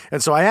tidbits.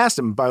 And so I asked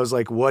him, I was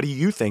like, what do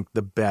you think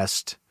the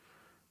best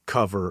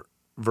cover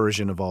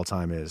version of all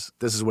time is?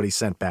 This is what he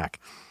sent back.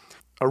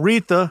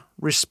 Aretha,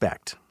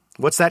 Respect.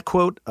 What's that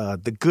quote?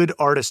 The good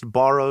artist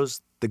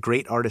borrows, the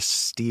great artist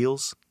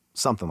steals.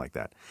 Something like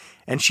that.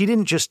 And she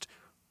didn't just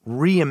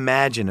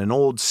reimagine an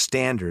old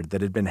standard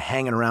that had been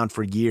hanging around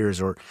for years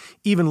or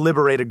even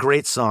liberate a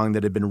great song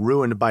that had been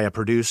ruined by a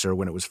producer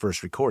when it was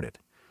first recorded.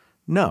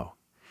 No.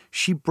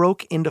 She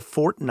broke into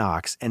Fort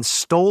Knox and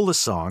stole a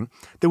song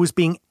that was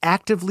being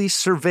actively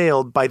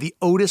surveilled by the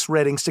Otis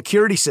Redding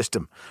security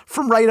system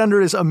from right under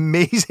his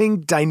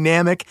amazing,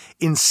 dynamic,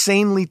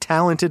 insanely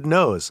talented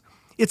nose.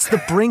 It's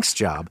the Brinks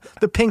job,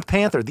 the Pink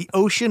Panther, the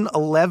Ocean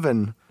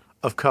 11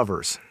 of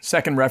covers.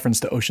 Second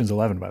reference to Ocean's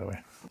 11, by the way.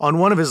 On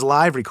one of his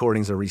live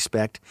recordings of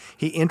Respect,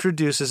 he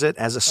introduces it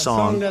as a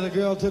song that a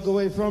girl took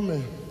away from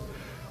me.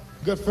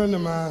 A good friend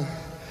of mine.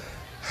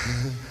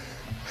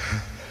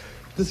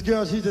 This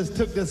girl, she just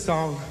took this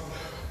song,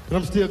 but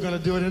I'm still going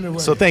to do it anyway.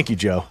 So thank you,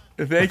 Joe.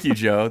 Thank you,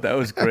 Joe. That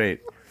was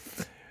great.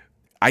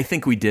 I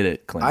think we did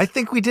it, Clint. I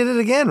think we did it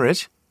again,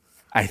 Rich.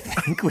 I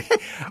think we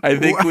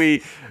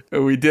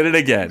did it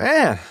again.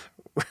 Man.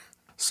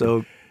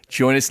 So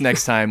join us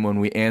next time when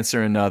we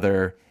answer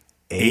another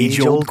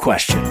age-old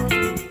question.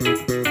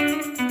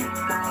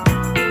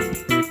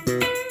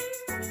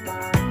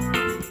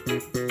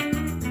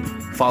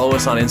 Follow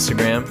us on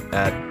Instagram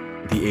at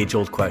The Age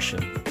Old Question.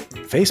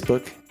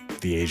 Facebook,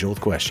 The Age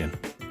Old Question.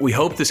 We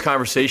hope this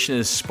conversation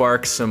has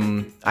sparked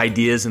some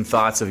ideas and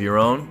thoughts of your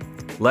own.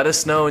 Let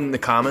us know in the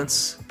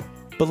comments.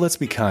 But let's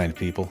be kind,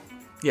 people.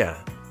 Yeah.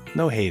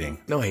 No hating.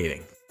 No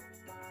hating.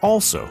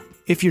 Also,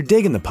 if you're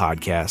digging the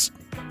podcast,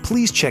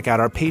 please check out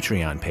our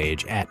Patreon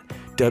page at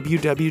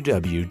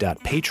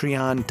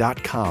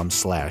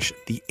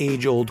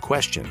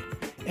www.patreon.com/theageoldquestion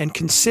and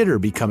consider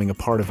becoming a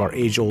part of our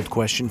Age Old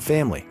Question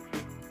family.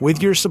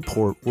 With your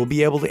support, we'll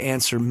be able to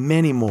answer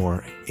many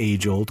more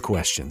age-old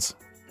questions.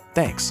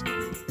 Thanks.